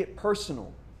shouldn't take it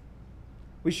personal.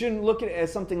 We shouldn't look at it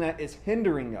as something that is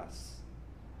hindering us.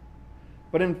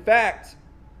 But in fact,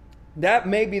 that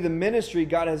may be the ministry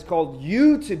God has called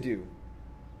you to do.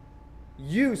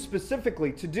 You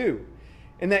specifically to do.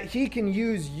 And that He can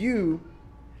use you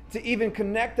to even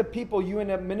connect the people you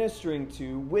end up ministering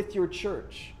to with your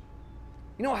church.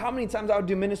 You know how many times I would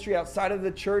do ministry outside of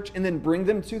the church and then bring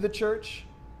them to the church?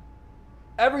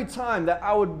 Every time that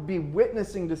I would be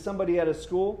witnessing to somebody at a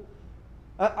school,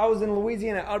 I was in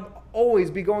Louisiana, I'd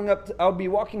always be going up, I would be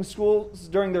walking schools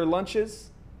during their lunches.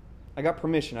 I got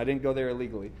permission, I didn't go there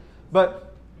illegally.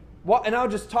 And I would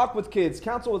just talk with kids,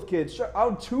 counsel with kids. I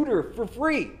would tutor for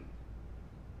free.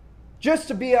 Just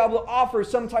to be able to offer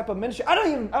some type of ministry. I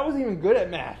wasn't even good at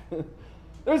math.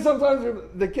 There's sometimes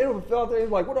the kid would fill out there,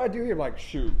 he's like, what do I do here? I'm like,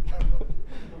 shoot.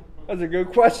 That's a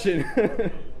good question.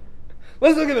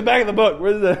 Let's look at the back of the book.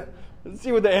 Let's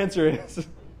see what the answer is.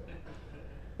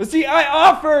 But see, I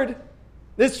offered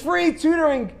this free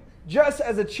tutoring just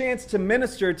as a chance to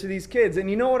minister to these kids. And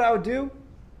you know what I would do?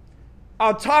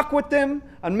 I'll talk with them,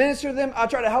 I'd minister to them, I'll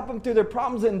try to help them through their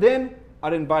problems, and then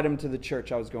I'd invite them to the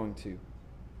church I was going to.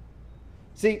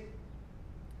 See,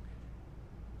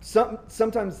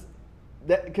 sometimes,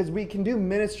 because we can do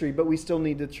ministry, but we still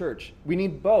need the church. We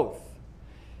need both.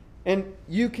 And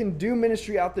you can do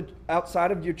ministry outside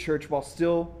of your church while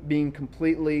still being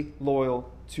completely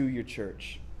loyal to your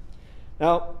church.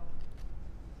 Now,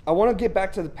 I want to get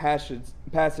back to the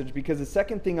passage because the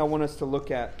second thing I want us to look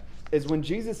at is when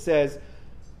Jesus says,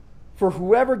 "For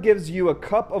whoever gives you a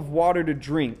cup of water to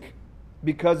drink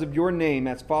because of your name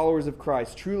as followers of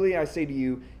Christ, truly I say to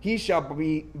you, he shall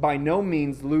by no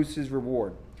means lose his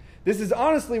reward." This is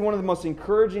honestly one of the most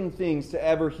encouraging things to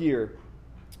ever hear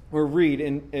or read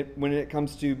when it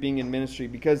comes to being in ministry,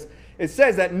 because it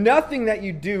says that nothing that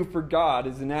you do for God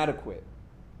is inadequate.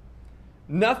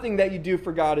 Nothing that you do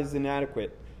for God is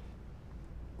inadequate.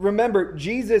 Remember,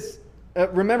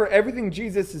 everything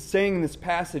Jesus is saying in this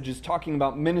passage is talking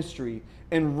about ministry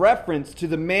in reference to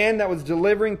the man that was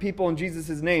delivering people in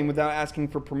Jesus' name without asking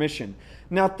for permission.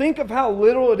 Now think of how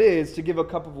little it is to give a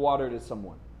cup of water to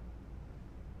someone.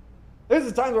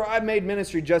 There's times where I've made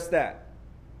ministry just that.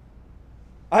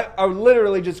 I would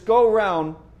literally just go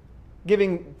around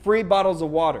giving free bottles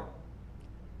of water.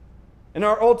 In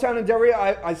our old town in Del Rio,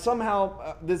 I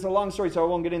somehow, this is a long story so I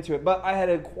won't get into it, but I had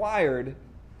acquired,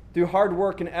 through hard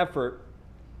work and effort,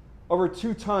 over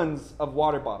 2 tons of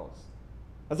water bottles.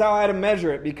 That's how I had to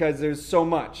measure it because there's so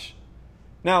much.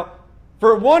 Now,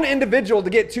 for one individual to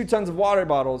get 2 tons of water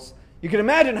bottles, you can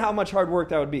imagine how much hard work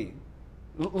that would be.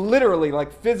 Literally,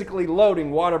 like physically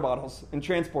loading water bottles and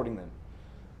transporting them.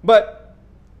 But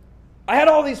I had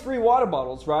all these free water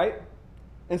bottles, right?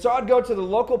 And so I'd go to the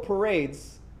local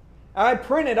parades, and I'd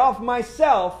print it off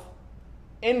myself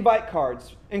invite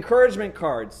cards, encouragement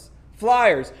cards,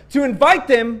 flyers, to invite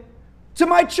them to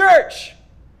my church.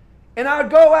 And I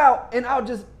would go out, and I would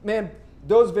just, man,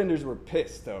 those vendors were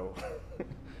pissed, though.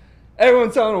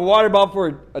 Everyone's selling a water bottle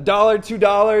for $1,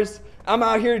 $2. I'm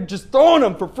out here just throwing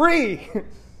them for free.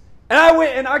 And I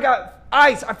went and I got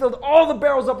ice. I filled all the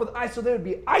barrels up with ice so they would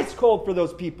be ice cold for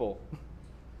those people.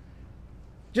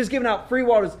 Just giving out free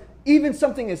waters. Even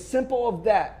something as simple as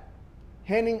that,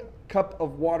 handing a cup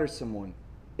of water to someone,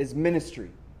 is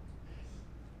ministry.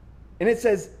 And it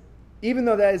says, even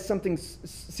though that is something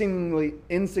seemingly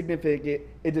insignificant,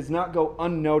 it does not go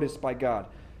unnoticed by God.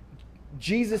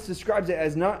 Jesus describes it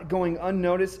as not going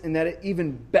unnoticed, and that it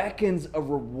even beckons a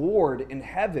reward in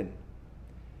heaven.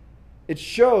 It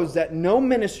shows that no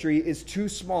ministry is too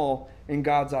small in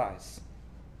God's eyes.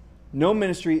 No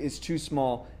ministry is too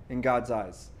small in God's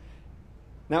eyes.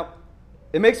 Now,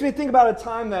 it makes me think about a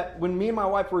time that when me and my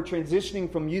wife were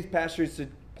transitioning from youth pastors to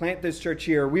plant this church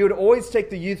here, we would always take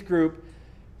the youth group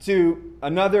to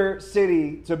another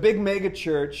city, to a big mega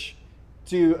church,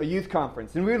 to a youth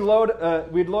conference. And we'd load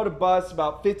a bus,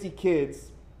 about 50 kids.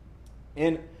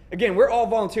 And again, we're all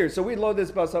volunteers, so we'd load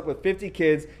this bus up with 50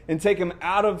 kids and take them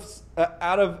out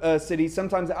of city,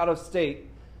 sometimes out of state,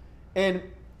 and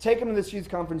take them to this youth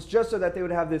conference just so that they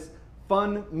would have this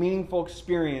fun, meaningful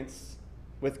experience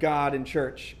with God and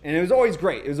church. And it was always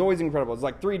great. It was always incredible. It was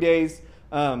like 3 days,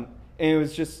 and it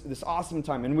was just this awesome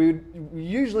time. And we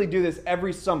usually do this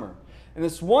every summer. And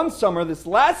this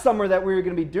last summer that we were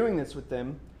going to be doing this with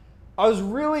them, I was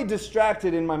really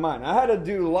distracted in my mind. I had to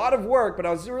do a lot of work, but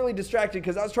I was really distracted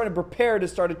because I was trying to prepare to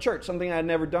start a church, something I had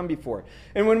never done before.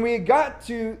 And when we got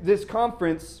to this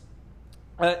conference,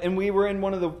 and we were in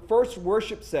one of the first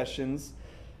worship sessions,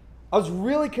 I was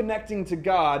really connecting to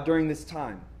God during this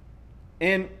time.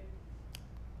 And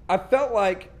I felt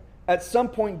like at some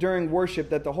point during worship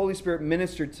that the Holy Spirit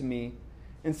ministered to me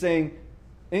and saying,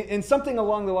 and something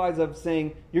along the lines of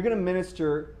saying, you're going to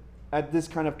minister at this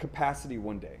kind of capacity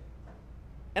one day.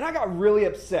 And I got really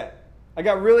upset. I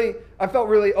felt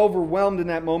really overwhelmed in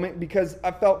that moment because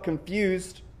I felt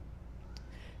confused.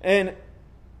 And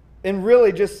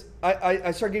really just,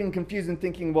 I started getting confused and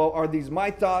thinking, well, are these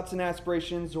my thoughts and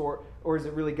aspirations or is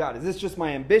it really God? Is this just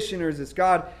my ambition or is this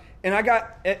God? And I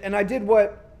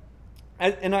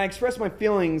expressed my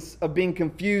feelings of being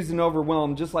confused and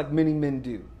overwhelmed just like many men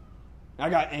do. I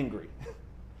got angry.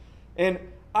 And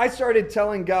I started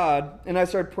telling God, and I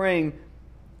started praying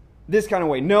this kind of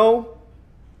way. No,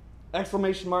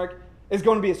 exclamation mark, it's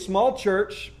going to be a small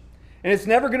church, and it's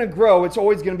never going to grow. It's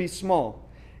always going to be small.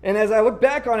 And as I look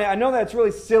back on it, I know that's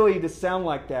really silly to sound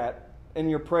like that in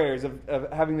your prayers, of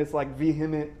having this like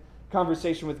vehement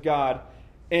conversation with God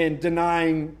and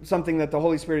denying something that the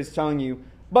Holy Spirit is telling you.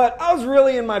 But I was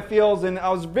really in my feels, and I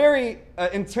was very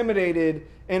intimidated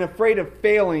and afraid of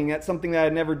failing at something that I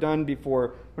had never done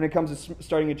before when it comes to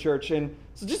starting a church. And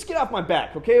so just get off my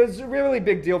back, okay? It was a really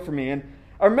big deal for me. And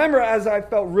I remember as I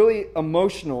felt really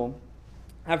emotional,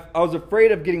 I was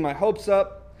afraid of getting my hopes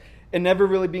up and never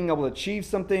really being able to achieve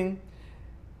something.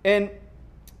 And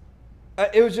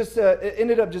it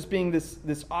ended up just being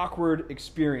this awkward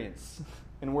experience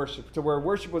in worship, to where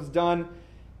worship was done.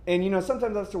 And,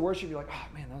 sometimes after worship, you're like, oh,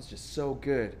 man, that was just so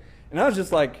good. And I was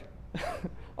just like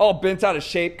all bent out of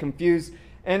shape, confused.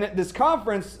 And at this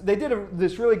conference, they did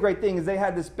this really great thing is they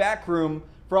had this back room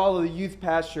for all of the youth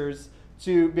pastors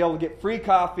to be able to get free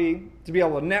coffee, to be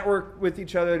able to network with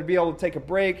each other, to be able to take a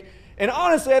break. And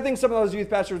honestly, I think some of those youth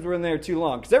pastors were in there too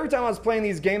long. Because every time I was playing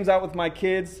these games out with my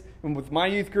kids and with my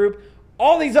youth group,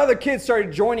 all these other kids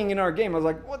started joining in our game. I was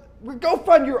like, what? Go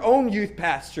find your own youth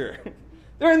pastor.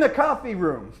 They're in the coffee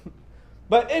room.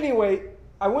 But anyway,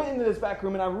 I went into this back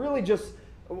room and I really just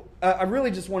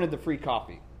wanted the free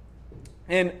coffee.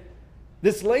 And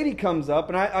this lady comes up,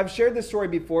 and I've shared this story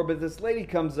before, but this lady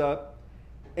comes up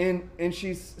and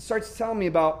she starts telling me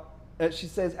about, she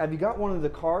says, have you got one of the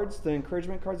cards, the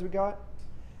encouragement cards we got?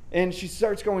 And she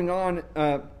starts going on,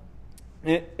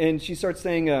 and she starts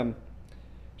saying,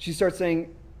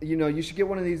 you should get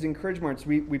one of these encouragement cards.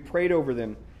 We prayed over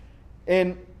them.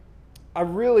 And I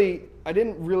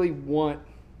didn't really want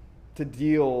to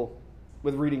deal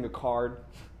with reading a card.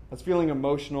 I was feeling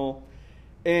emotional.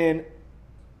 And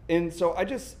so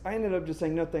I ended up just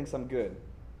saying, no thanks, I'm good.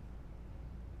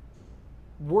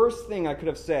 Worst thing I could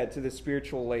have said to this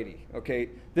spiritual lady, okay?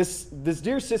 This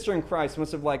dear sister in Christ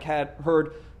must have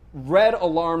heard red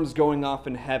alarms going off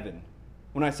in heaven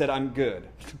when I said I'm good.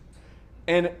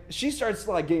 And she starts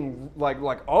getting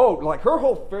her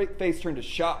whole face turned to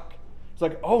shock. It's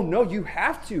like, oh no, you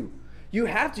have to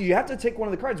take one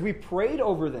of the cards. We prayed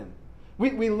over them.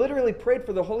 We literally prayed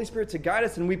for the Holy Spirit to guide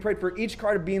us, and we prayed for each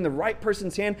card to be in the right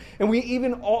person's hand, and we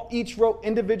even each wrote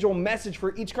individual message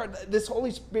for each card. This Holy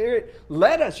Spirit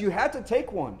led us. You had to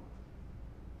take one.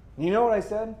 And you know what I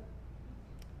said?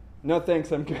 No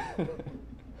thanks, I'm good.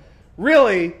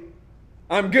 Really?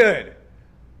 I'm good.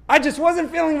 I just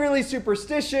wasn't feeling really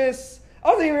superstitious. I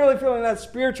wasn't even really feeling that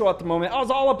spiritual at the moment. I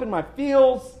was all up in my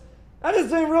feels. I just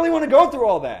didn't really want to go through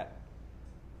all that.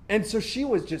 And so she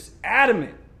was just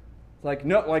adamant.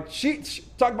 She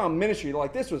talked about ministry.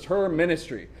 This was her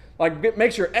ministry.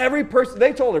 Make sure every person,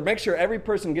 they told her, make sure every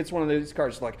person gets one of these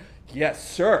cards. She's like, yes,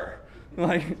 sir.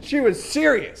 She was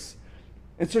serious.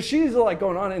 And so she's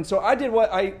going on. And so I did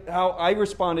how I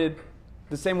responded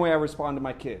the same way I respond to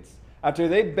my kids. After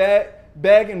they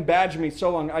beg and badger me so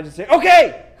long, I just say,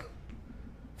 okay,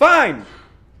 fine,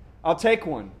 I'll take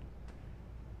one.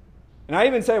 And I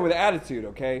even say it with attitude,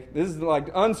 okay? This is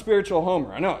unspiritual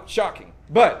Homer. I know, it's shocking.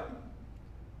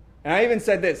 And I even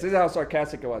said this is how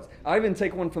sarcastic it was. I even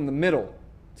take one from the middle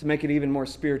to make it even more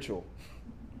spiritual.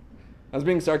 I was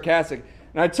being sarcastic.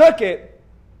 And I took it.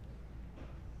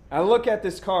 I look at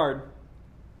this card,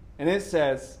 and it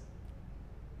says,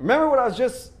 remember what I was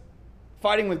just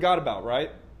fighting with God about,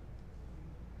 right?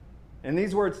 And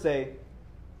these words say,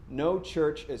 no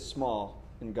church is small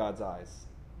in God's eyes.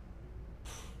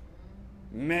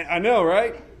 Man, I know,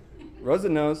 right? Rosa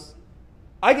knows.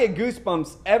 I get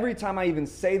goosebumps every time I even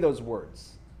say those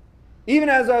words. Even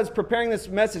as I was preparing this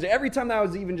message, every time that I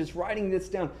was even just writing this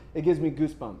down, it gives me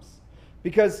goosebumps.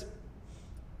 Because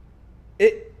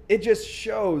it just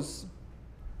shows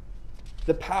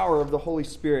the power of the Holy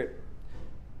Spirit.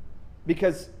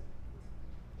 Because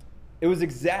it was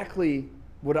exactly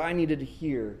what I needed to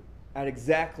hear at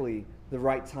exactly the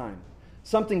right time.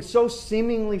 Something so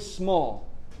seemingly small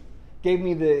gave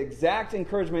me the exact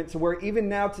encouragement to where even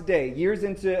now today, years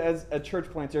into as a church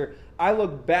planter, I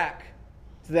look back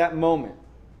to that moment.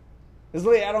 This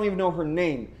lady, I don't even know her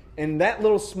name. And that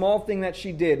little small thing that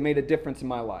she did made a difference in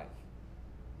my life.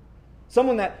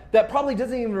 Someone that probably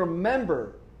doesn't even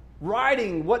remember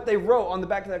writing what they wrote on the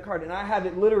back of that card. And I have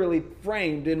it literally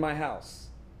framed in my house.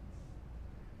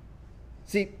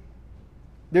 See,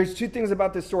 there's two things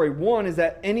about this story. One is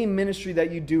that any ministry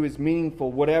that you do is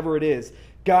meaningful, whatever it is.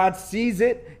 God sees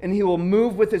it, and He will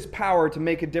move with His power to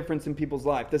make a difference in people's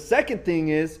life. The second thing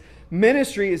is,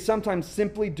 ministry is sometimes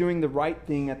simply doing the right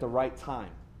thing at the right time.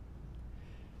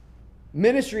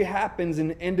 Ministry happens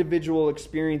in individual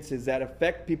experiences that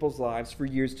affect people's lives for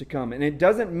years to come. And it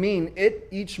doesn't mean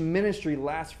each ministry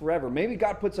lasts forever. Maybe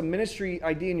God puts a ministry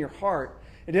idea in your heart.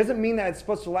 It doesn't mean that it's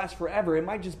supposed to last forever. It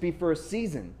might just be for a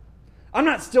season. I'm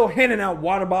not still handing out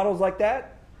water bottles like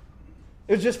that.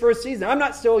 It was just for a season. I'm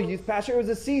not still a youth pastor. It was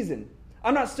a season.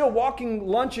 I'm not still walking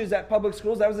lunches at public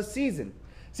schools. That was a season.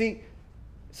 See,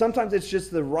 sometimes it's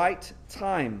just the right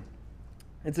time.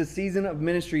 It's a season of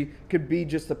ministry could be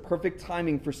just the perfect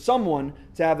timing for someone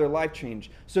to have their life change.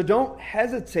 So don't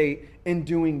hesitate in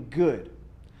doing good.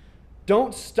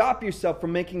 Don't stop yourself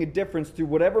from making a difference through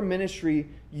whatever ministry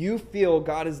you feel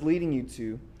God is leading you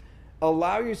to.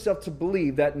 Allow yourself to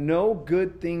believe that no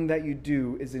good thing that you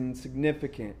do is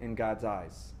insignificant in God's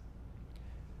eyes.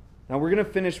 Now we're going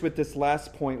to finish with this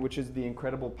last point, which is the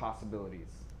incredible possibilities.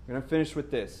 We're going to finish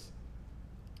with this.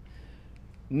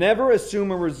 Never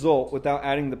assume a result without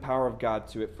adding the power of God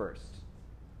to it first.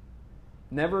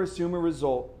 Never assume a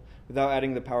result without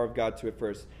adding the power of God to it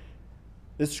first.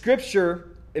 The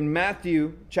scripture in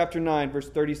Matthew chapter 9, verse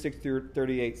 36 through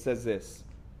 38 says this.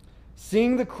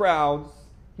 Seeing the crowds,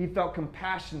 He felt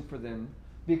compassion for them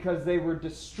because they were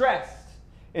distressed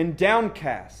and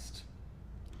downcast,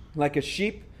 like a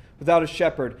sheep without a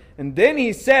shepherd. And then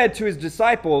He said to His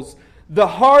disciples, the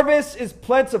harvest is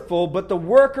plentiful, but the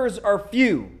workers are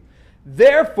few.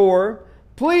 Therefore,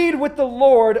 plead with the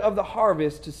Lord of the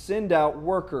harvest to send out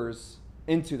workers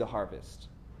into the harvest.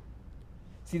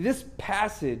 See, this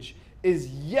passage is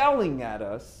yelling at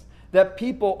us that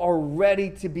people are ready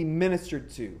to be ministered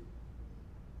to.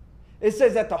 It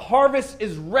says that the harvest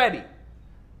is ready.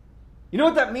 You know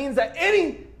what that means? That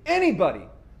anybody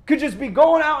could just be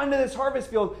going out into this harvest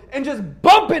field and just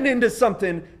bumping into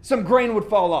something, some grain would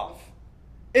fall off.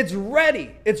 It's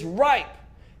ready. It's ripe.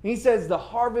 And He says the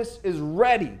harvest is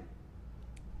ready.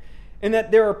 And that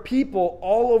there are people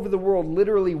all over the world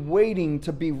literally waiting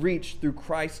to be reached through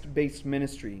Christ-based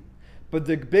ministry. But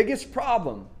the biggest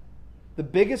problem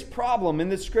in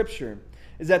the scripture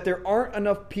is that there aren't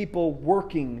enough people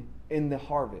working in the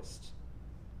harvest.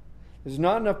 There's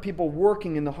not enough people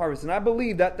working in the harvest. And I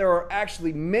believe that there are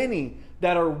actually many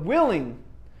that are willing,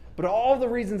 but all the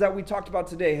reasons that we talked about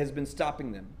today has been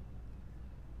stopping them.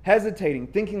 Hesitating,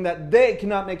 thinking that they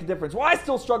cannot make a difference. Well, I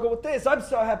still struggle with this. I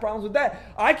still have problems with that.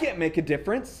 I can't make a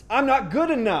difference. I'm not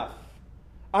good enough.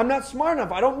 I'm not smart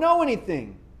enough. I don't know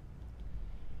anything.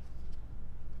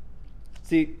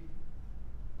 See,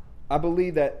 I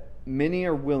believe that many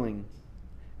are willing.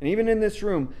 And even in this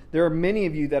room, there are many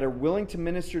of you that are willing to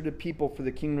minister to people for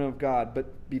the kingdom of God.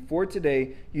 But before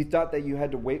today, you thought that you had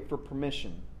to wait for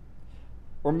permission.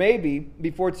 Or maybe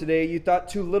before today, you thought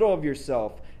too little of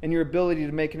yourself and your ability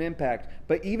to make an impact.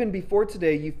 But even before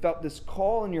today, you felt this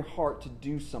call in your heart to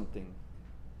do something.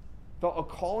 Felt a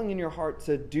calling in your heart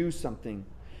to do something.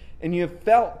 And you have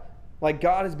felt like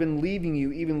God has been leaving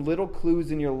you even little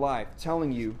clues in your life,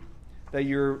 telling you that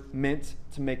you're meant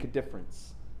to make a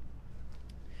difference.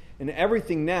 And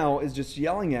everything now is just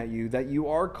yelling at you that you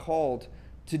are called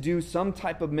to do some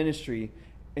type of ministry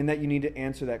and that you need to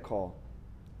answer that call.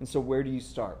 And so where do you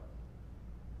start?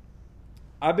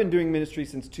 I've been doing ministry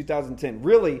since 2010,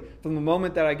 really from the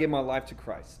moment that I gave my life to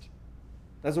Christ.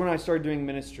 That's when I started doing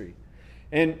ministry.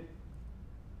 And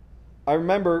I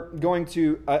remember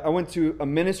I went to a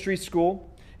ministry school,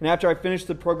 and after I finished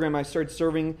the program, I started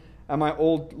serving at my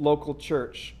old local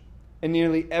church, and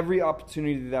nearly every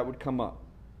opportunity that would come up.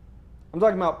 I'm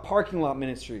talking about parking lot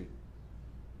ministry.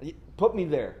 Put me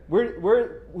there.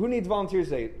 Who needs volunteers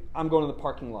today? I'm going to the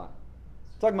parking lot.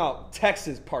 I'm talking about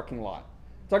Texas parking lot.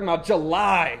 I'm talking about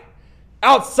July,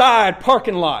 outside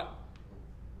parking lot.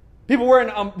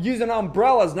 People using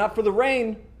umbrellas, not for the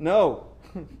rain. No.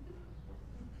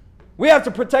 We have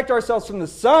to protect ourselves from the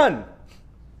sun.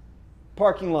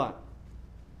 Parking lot.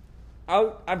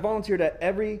 I volunteered at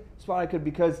every spot I could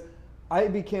because I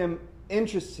became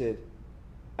interested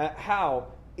at how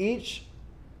each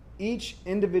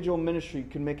individual ministry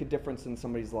could make a difference in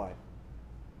somebody's life.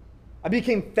 I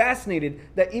became fascinated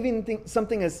that even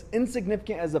something as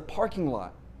insignificant as a parking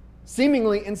lot,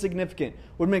 seemingly insignificant,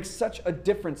 would make such a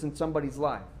difference in somebody's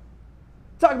life.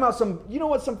 Talking about you know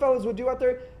what some fellows would do out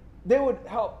there? They would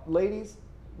help ladies.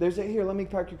 They'd say, here, let me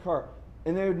park your car.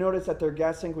 And they would notice that their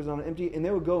gas tank was on empty, and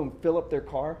they would go and fill up their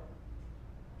car.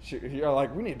 You're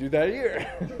like, we need to do that here.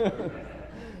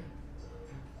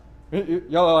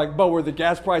 Y'all are like, but were the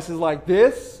gas prices like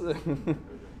this?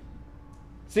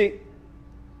 See,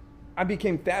 I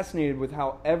became fascinated with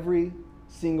how every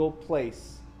single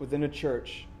place within a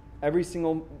church, every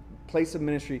single place of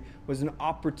ministry was an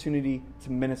opportunity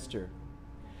to minister.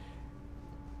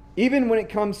 Even when it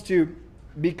comes to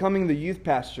becoming the youth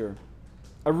pastor,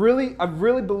 I really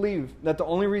believe that the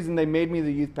only reason they made me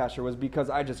the youth pastor was because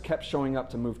I just kept showing up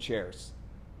to move chairs.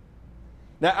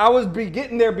 That I was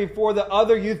getting there before the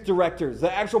other youth directors,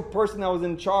 the actual person that was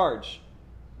in charge.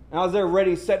 And I was there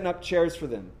ready, setting up chairs for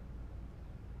them.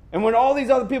 And when all these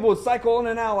other people would cycle in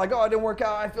and out, like, oh, it didn't work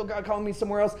out, I feel God calling me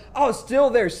somewhere else, I was still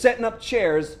there setting up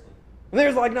chairs. And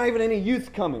there's like not even any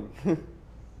youth coming.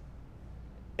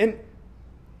 And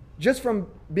just from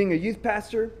being a youth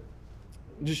pastor,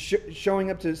 just showing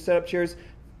up to set up chairs,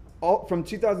 from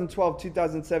 2012,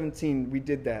 2017, we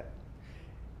did that.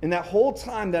 And that whole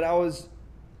time that I was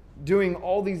doing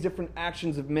all these different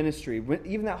actions of ministry,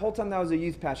 even that whole time that I was a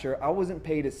youth pastor, I wasn't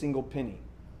paid a single penny.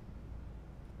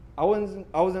 I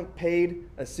wasn't paid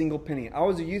a single penny. I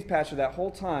was a youth pastor that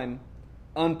whole time,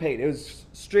 unpaid. It was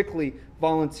strictly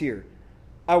volunteer.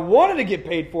 I wanted to get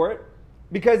paid for it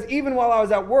because even while I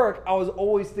was at work, I was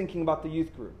always thinking about the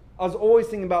youth group. I was always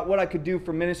thinking about what I could do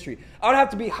for ministry. I would have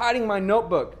to be hiding my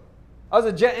notebook. I was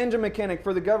a jet engine mechanic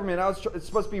for the government. I was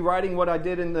supposed to be writing what I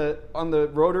did on the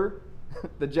rotor,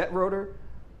 the jet rotor,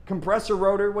 compressor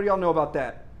rotor. What do y'all know about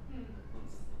that?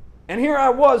 And here I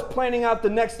was planning out the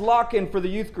next lock-in for the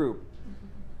youth group.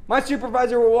 My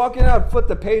supervisor would walk in, I'd flip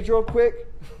the page real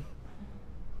quick.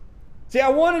 See, I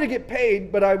wanted to get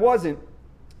paid, but I wasn't.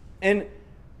 And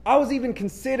I was even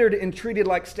considered and treated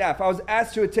like staff. I was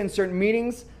asked to attend certain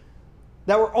meetings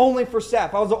that were only for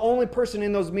staff. I was the only person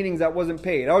in those meetings that wasn't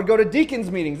paid. I would go to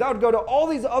deacons meetings. I would go to all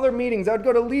these other meetings. I would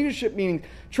go to leadership meetings,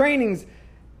 trainings,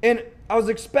 and I was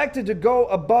expected to go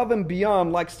above and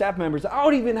beyond like staff members. I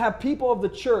would even have people of the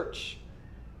church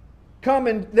come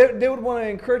and they would want to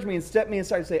encourage me and step me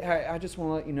aside and say, hey, I just want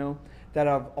to let you know that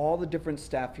out of all the different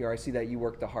staff here, I see that you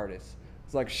work the hardest.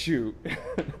 It's like, shoot.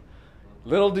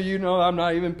 Little do you know I'm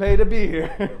not even paid to be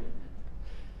here.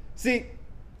 See,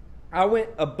 I went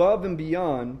above and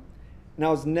beyond, and I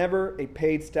was never a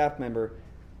paid staff member.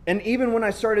 And even when I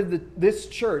started this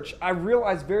church, I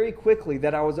realized very quickly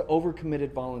that I was an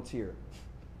overcommitted volunteer.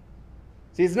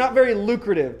 See, it's not very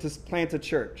lucrative to plant a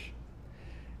church.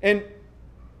 And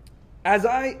as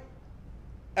I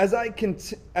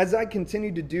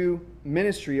continued to do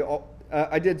ministry,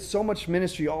 I did so much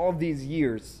ministry all of these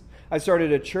years. I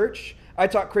started a church. I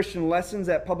taught Christian lessons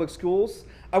at public schools.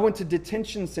 I went to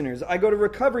detention centers. I go to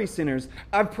recovery centers.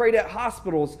 I've prayed at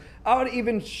hospitals. I would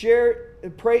even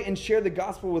pray and share the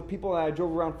gospel with people that I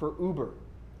drove around for Uber.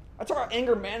 I taught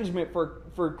anger management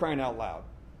for crying out loud.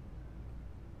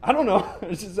 I don't know.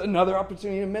 It's just another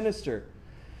opportunity to minister.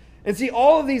 And see,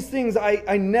 all of these things,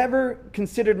 I never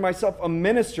considered myself a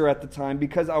minister at the time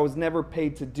because I was never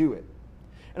paid to do it.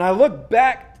 And I look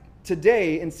back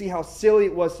today and see how silly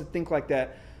it was to think like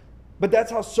that. But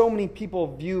that's how so many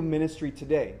people view ministry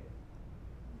today.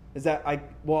 Is that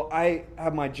I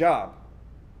have my job.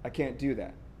 I can't do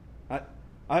that.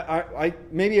 I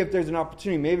maybe if there's an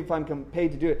opportunity, maybe if I'm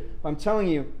paid to do it. But I'm telling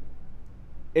you,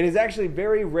 it is actually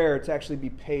very rare to actually be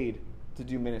paid to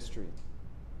do ministry.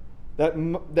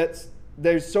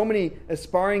 There's so many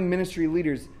aspiring ministry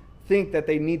leaders think that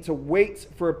they need to wait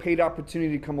for a paid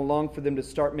opportunity to come along for them to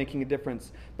start making a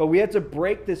difference. But we have to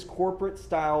break this corporate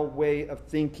style way of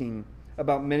thinking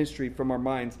about ministry from our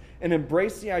minds and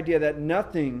embrace the idea that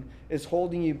nothing is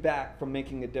holding you back from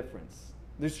making a difference.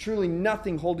 There's truly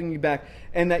nothing holding you back,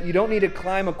 and that you don't need to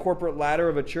climb a corporate ladder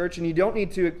of a church, and you don't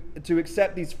need to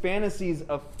accept these fantasies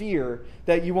of fear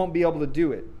that you won't be able to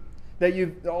do it.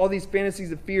 All these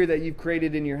fantasies of fear that you've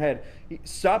created in your head.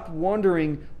 Stop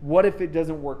wondering, what if it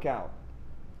doesn't work out?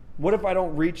 What if I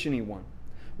don't reach anyone?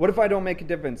 What if I don't make a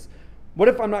difference? What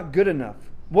if I'm not good enough?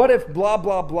 What if blah,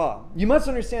 blah, blah? You must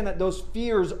understand that those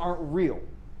fears aren't real.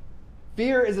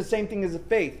 Fear is the same thing as a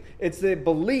faith. It's the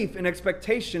belief and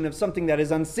expectation of something that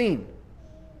is unseen.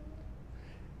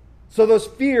 So those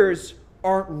fears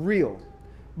aren't real.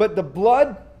 But the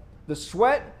blood, the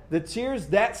sweat, the tears,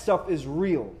 that stuff is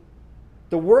real.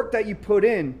 The work that you put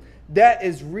in, that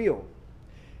is real.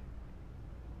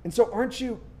 And so aren't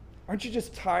you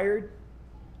just tired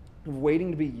of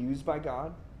waiting to be used by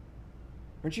God?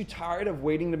 Aren't you tired of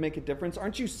waiting to make a difference?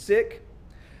 Aren't you sick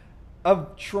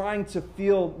of trying to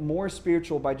feel more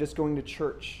spiritual by just going to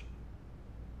church?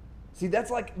 See, that's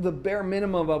like the bare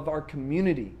minimum of our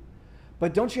community.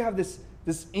 But don't you have this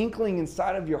inkling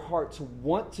inside of your heart to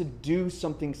want to do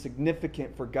something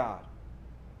significant for God?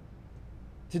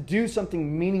 To do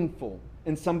something meaningful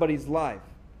in somebody's life?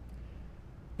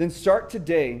 Then start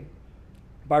today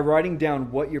by writing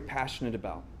down what you're passionate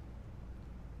about.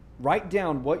 Write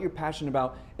down what you're passionate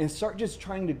about and start just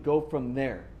trying to go from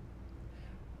there.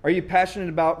 Are you passionate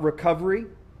about recovery?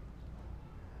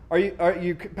 Are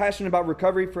you passionate about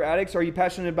recovery for addicts? Are you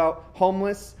passionate about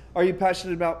homeless? Are you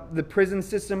passionate about the prison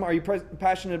system? Are you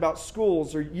passionate about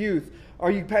schools or youth? Are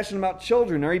you passionate about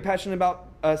children? Are you passionate about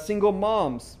single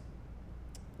moms?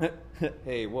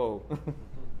 Hey, whoa.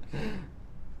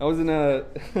 I wasn't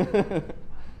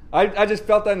I just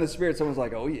felt that in the spirit. Someone's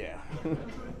like, oh yeah.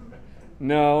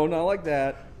 No, not like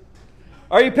that.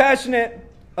 Are you passionate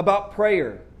about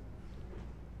prayer?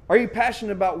 Are you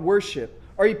passionate about worship?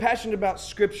 Are you passionate about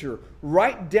Scripture?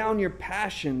 Write down your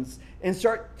passions and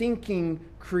start thinking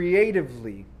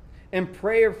creatively and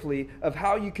prayerfully of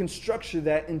how you can structure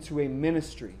that into a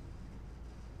ministry.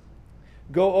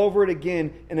 Go over it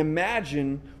again and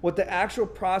imagine what the actual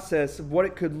process of what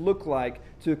it could look like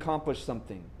to accomplish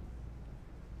something.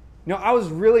 You know, I was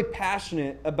really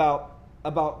passionate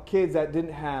about kids that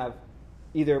didn't have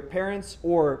either parents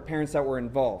or parents that were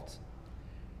involved.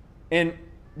 And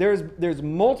there's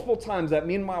multiple times that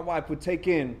me and my wife would take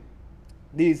in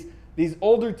these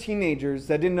older teenagers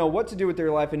that didn't know what to do with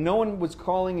their life, and no one was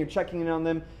calling or checking in on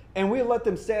them, and we let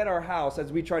them stay at our house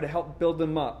as we try to help build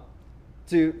them up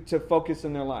to focus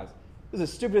on their lives. It was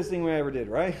the stupidest thing we ever did,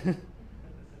 right?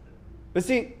 But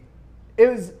see, it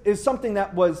was something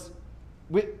that was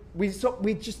we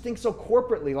just think so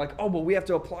corporately, like, oh, well, we have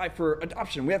to apply for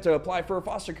adoption. We have to apply for a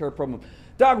foster care program.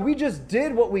 Dog, we just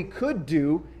did what we could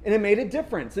do, and it made a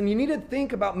difference. And you need to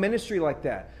think about ministry like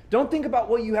that. Don't think about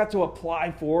what you have to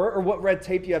apply for or what red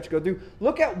tape you have to go through.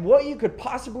 Look at what you could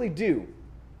possibly do.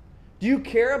 Do you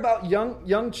care about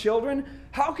young children?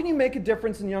 How can you make a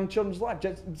difference in young children's life?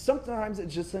 Sometimes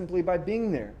it's just simply by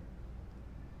being there,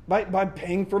 by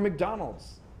paying for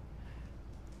McDonald's.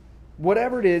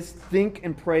 Whatever it is, think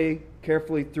and pray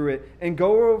carefully through it and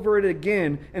go over it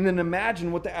again and then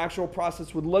imagine what the actual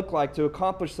process would look like to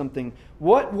accomplish something.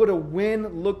 What would a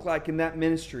win look like in that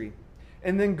ministry?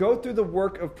 And then go through the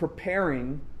work of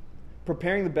preparing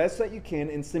the best that you can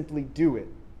and simply do it.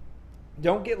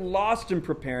 Don't get lost in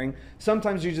preparing.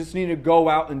 Sometimes you just need to go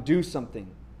out and do something.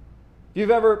 If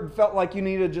you've ever felt like you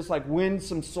need to just like win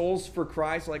some souls for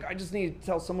Christ, like I just need to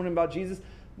tell someone about Jesus,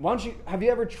 have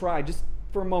you ever tried, just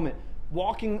for a moment,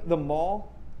 walking the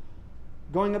mall,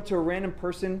 going up to a random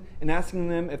person and asking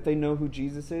them if they know who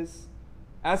Jesus is?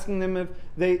 Asking them if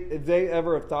they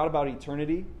ever have thought about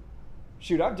eternity?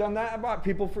 Shoot, I've done that. I brought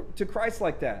people to Christ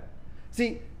like that.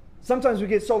 See, sometimes we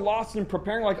get so lost in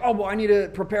preparing, like, oh, well, I need to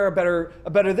prepare a better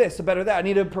this, a better that. I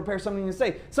need to prepare something to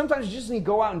say. Sometimes you just need to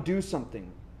go out and do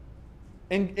something.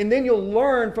 And then you'll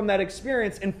learn from that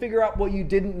experience and figure out what you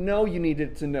didn't know you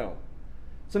needed to know.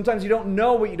 Sometimes you don't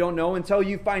know what you don't know until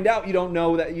you find out you don't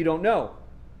know that you don't know.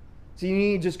 So you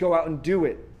need to just go out and do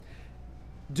it.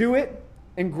 Do it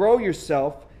and grow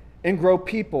yourself and grow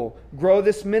people. Grow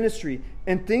this ministry.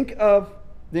 And think of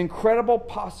the incredible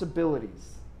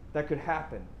possibilities that could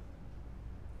happen.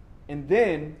 And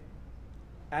then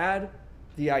add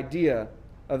the idea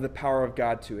of the power of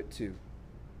God to it too.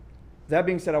 That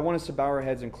being said, I want us to bow our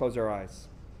heads and close our eyes.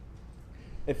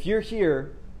 If you're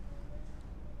here,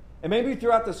 and maybe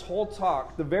throughout this whole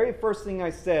talk, the very first thing I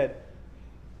said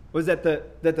was that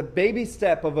the baby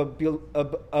step of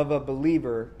a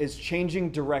believer is changing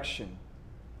direction.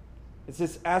 It's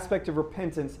this aspect of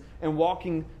repentance and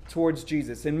walking towards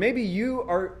Jesus. And maybe you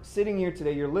are sitting here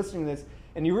today, you're listening to this,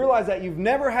 and you realize that you've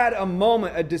never had a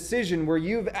moment, a decision where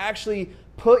you've actually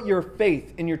put your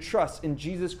faith and your trust in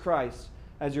Jesus Christ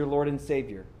as your Lord and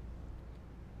Savior.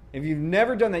 If you've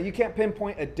never done that, you can't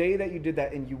pinpoint a day that you did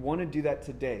that, and you want to do that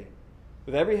today.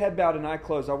 With every head bowed and eye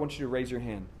closed, I want you to raise your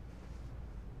hand.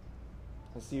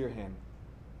 I see your hand.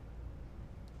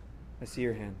 I see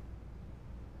your hand.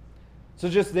 So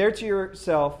just there to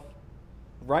yourself,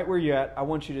 right where you're at, I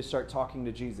want you to start talking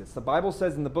to Jesus. The Bible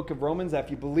says in the book of Romans that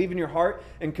if you believe in your heart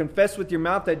and confess with your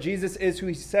mouth that Jesus is who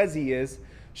he says he is,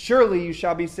 surely you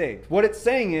shall be saved. What it's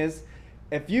saying is,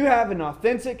 if you have an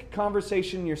authentic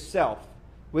conversation yourself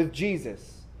with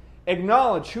Jesus,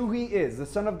 acknowledge who he is, the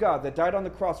Son of God that died on the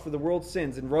cross for the world's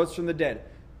sins and rose from the dead.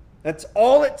 That's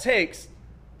all it takes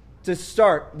to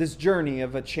start this journey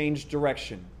of a changed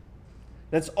direction.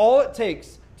 That's all it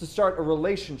takes to start a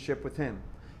relationship with him.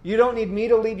 You don't need me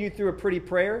to lead you through a pretty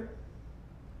prayer.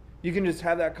 You can just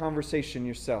have that conversation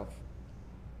yourself.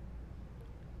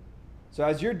 So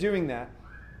as you're doing that,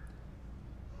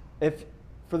 if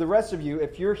for the rest of you,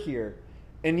 if you're here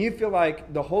and you feel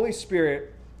like the Holy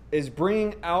Spirit is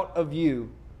bringing out of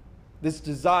you this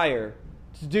desire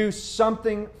to do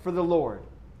something for the Lord,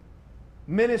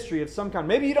 ministry of some kind.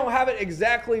 Maybe you don't have it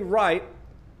exactly right,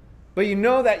 but you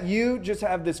know that you just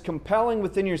have this compelling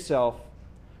within yourself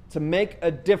to make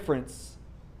a difference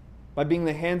by being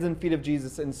the hands and feet of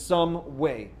Jesus in some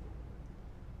way.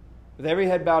 With every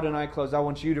head bowed and eye closed, I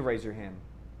want you to raise your hand.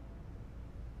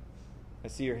 I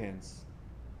see your hands.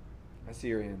 I see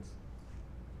your hands.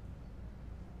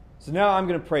 So now I'm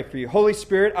going to pray for you. Holy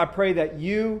Spirit, I pray that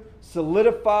you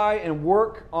solidify and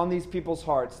work on these people's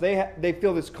hearts. They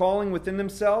feel this calling within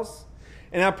themselves.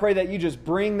 And I pray that you just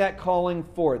bring that calling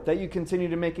forth, that you continue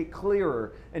to make it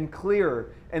clearer and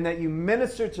clearer, and that you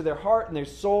minister to their heart and their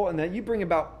soul, and that you bring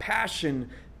about passion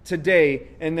today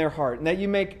in their heart, and that you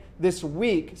make this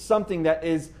week something that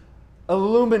is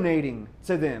illuminating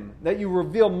to them, that you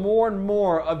reveal more and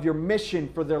more of your mission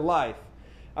for their life.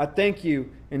 I thank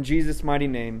you in Jesus' mighty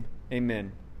name.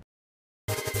 Amen.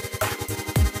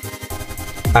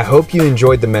 I hope you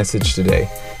enjoyed the message today.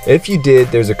 If you did,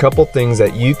 there's a couple things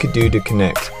that you could do to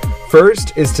connect.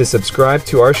 First is to subscribe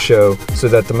to our show so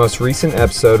that the most recent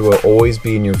episode will always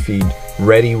be in your feed,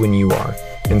 ready when you are.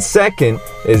 And second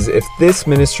is if this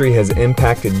ministry has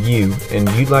impacted you and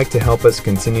you'd like to help us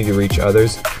continue to reach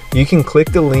others, you can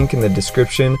click the link in the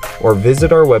description or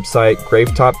visit our website,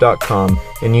 gravetop.com,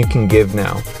 and you can give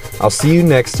now. I'll see you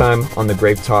next time on the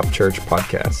Gravetop Church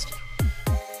podcast.